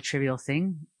is not a trivial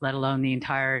thing, let alone the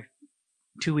entire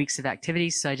 2 weeks of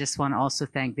activities. So I just want to also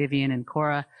thank Vivian and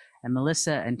Cora and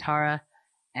Melissa and Tara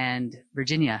and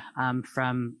Virginia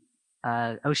from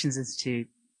Oceans Institute,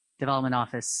 Development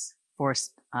Office,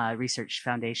 Forrest Research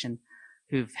Foundation,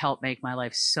 who've helped make my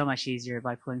life so much easier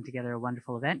by pulling together a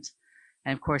wonderful event.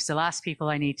 And of course, the last people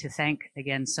I need to thank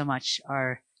again so much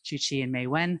are Chu-Chi and Mei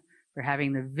Wen for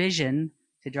having the vision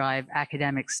to drive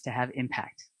academics to have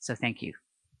impact. So thank you.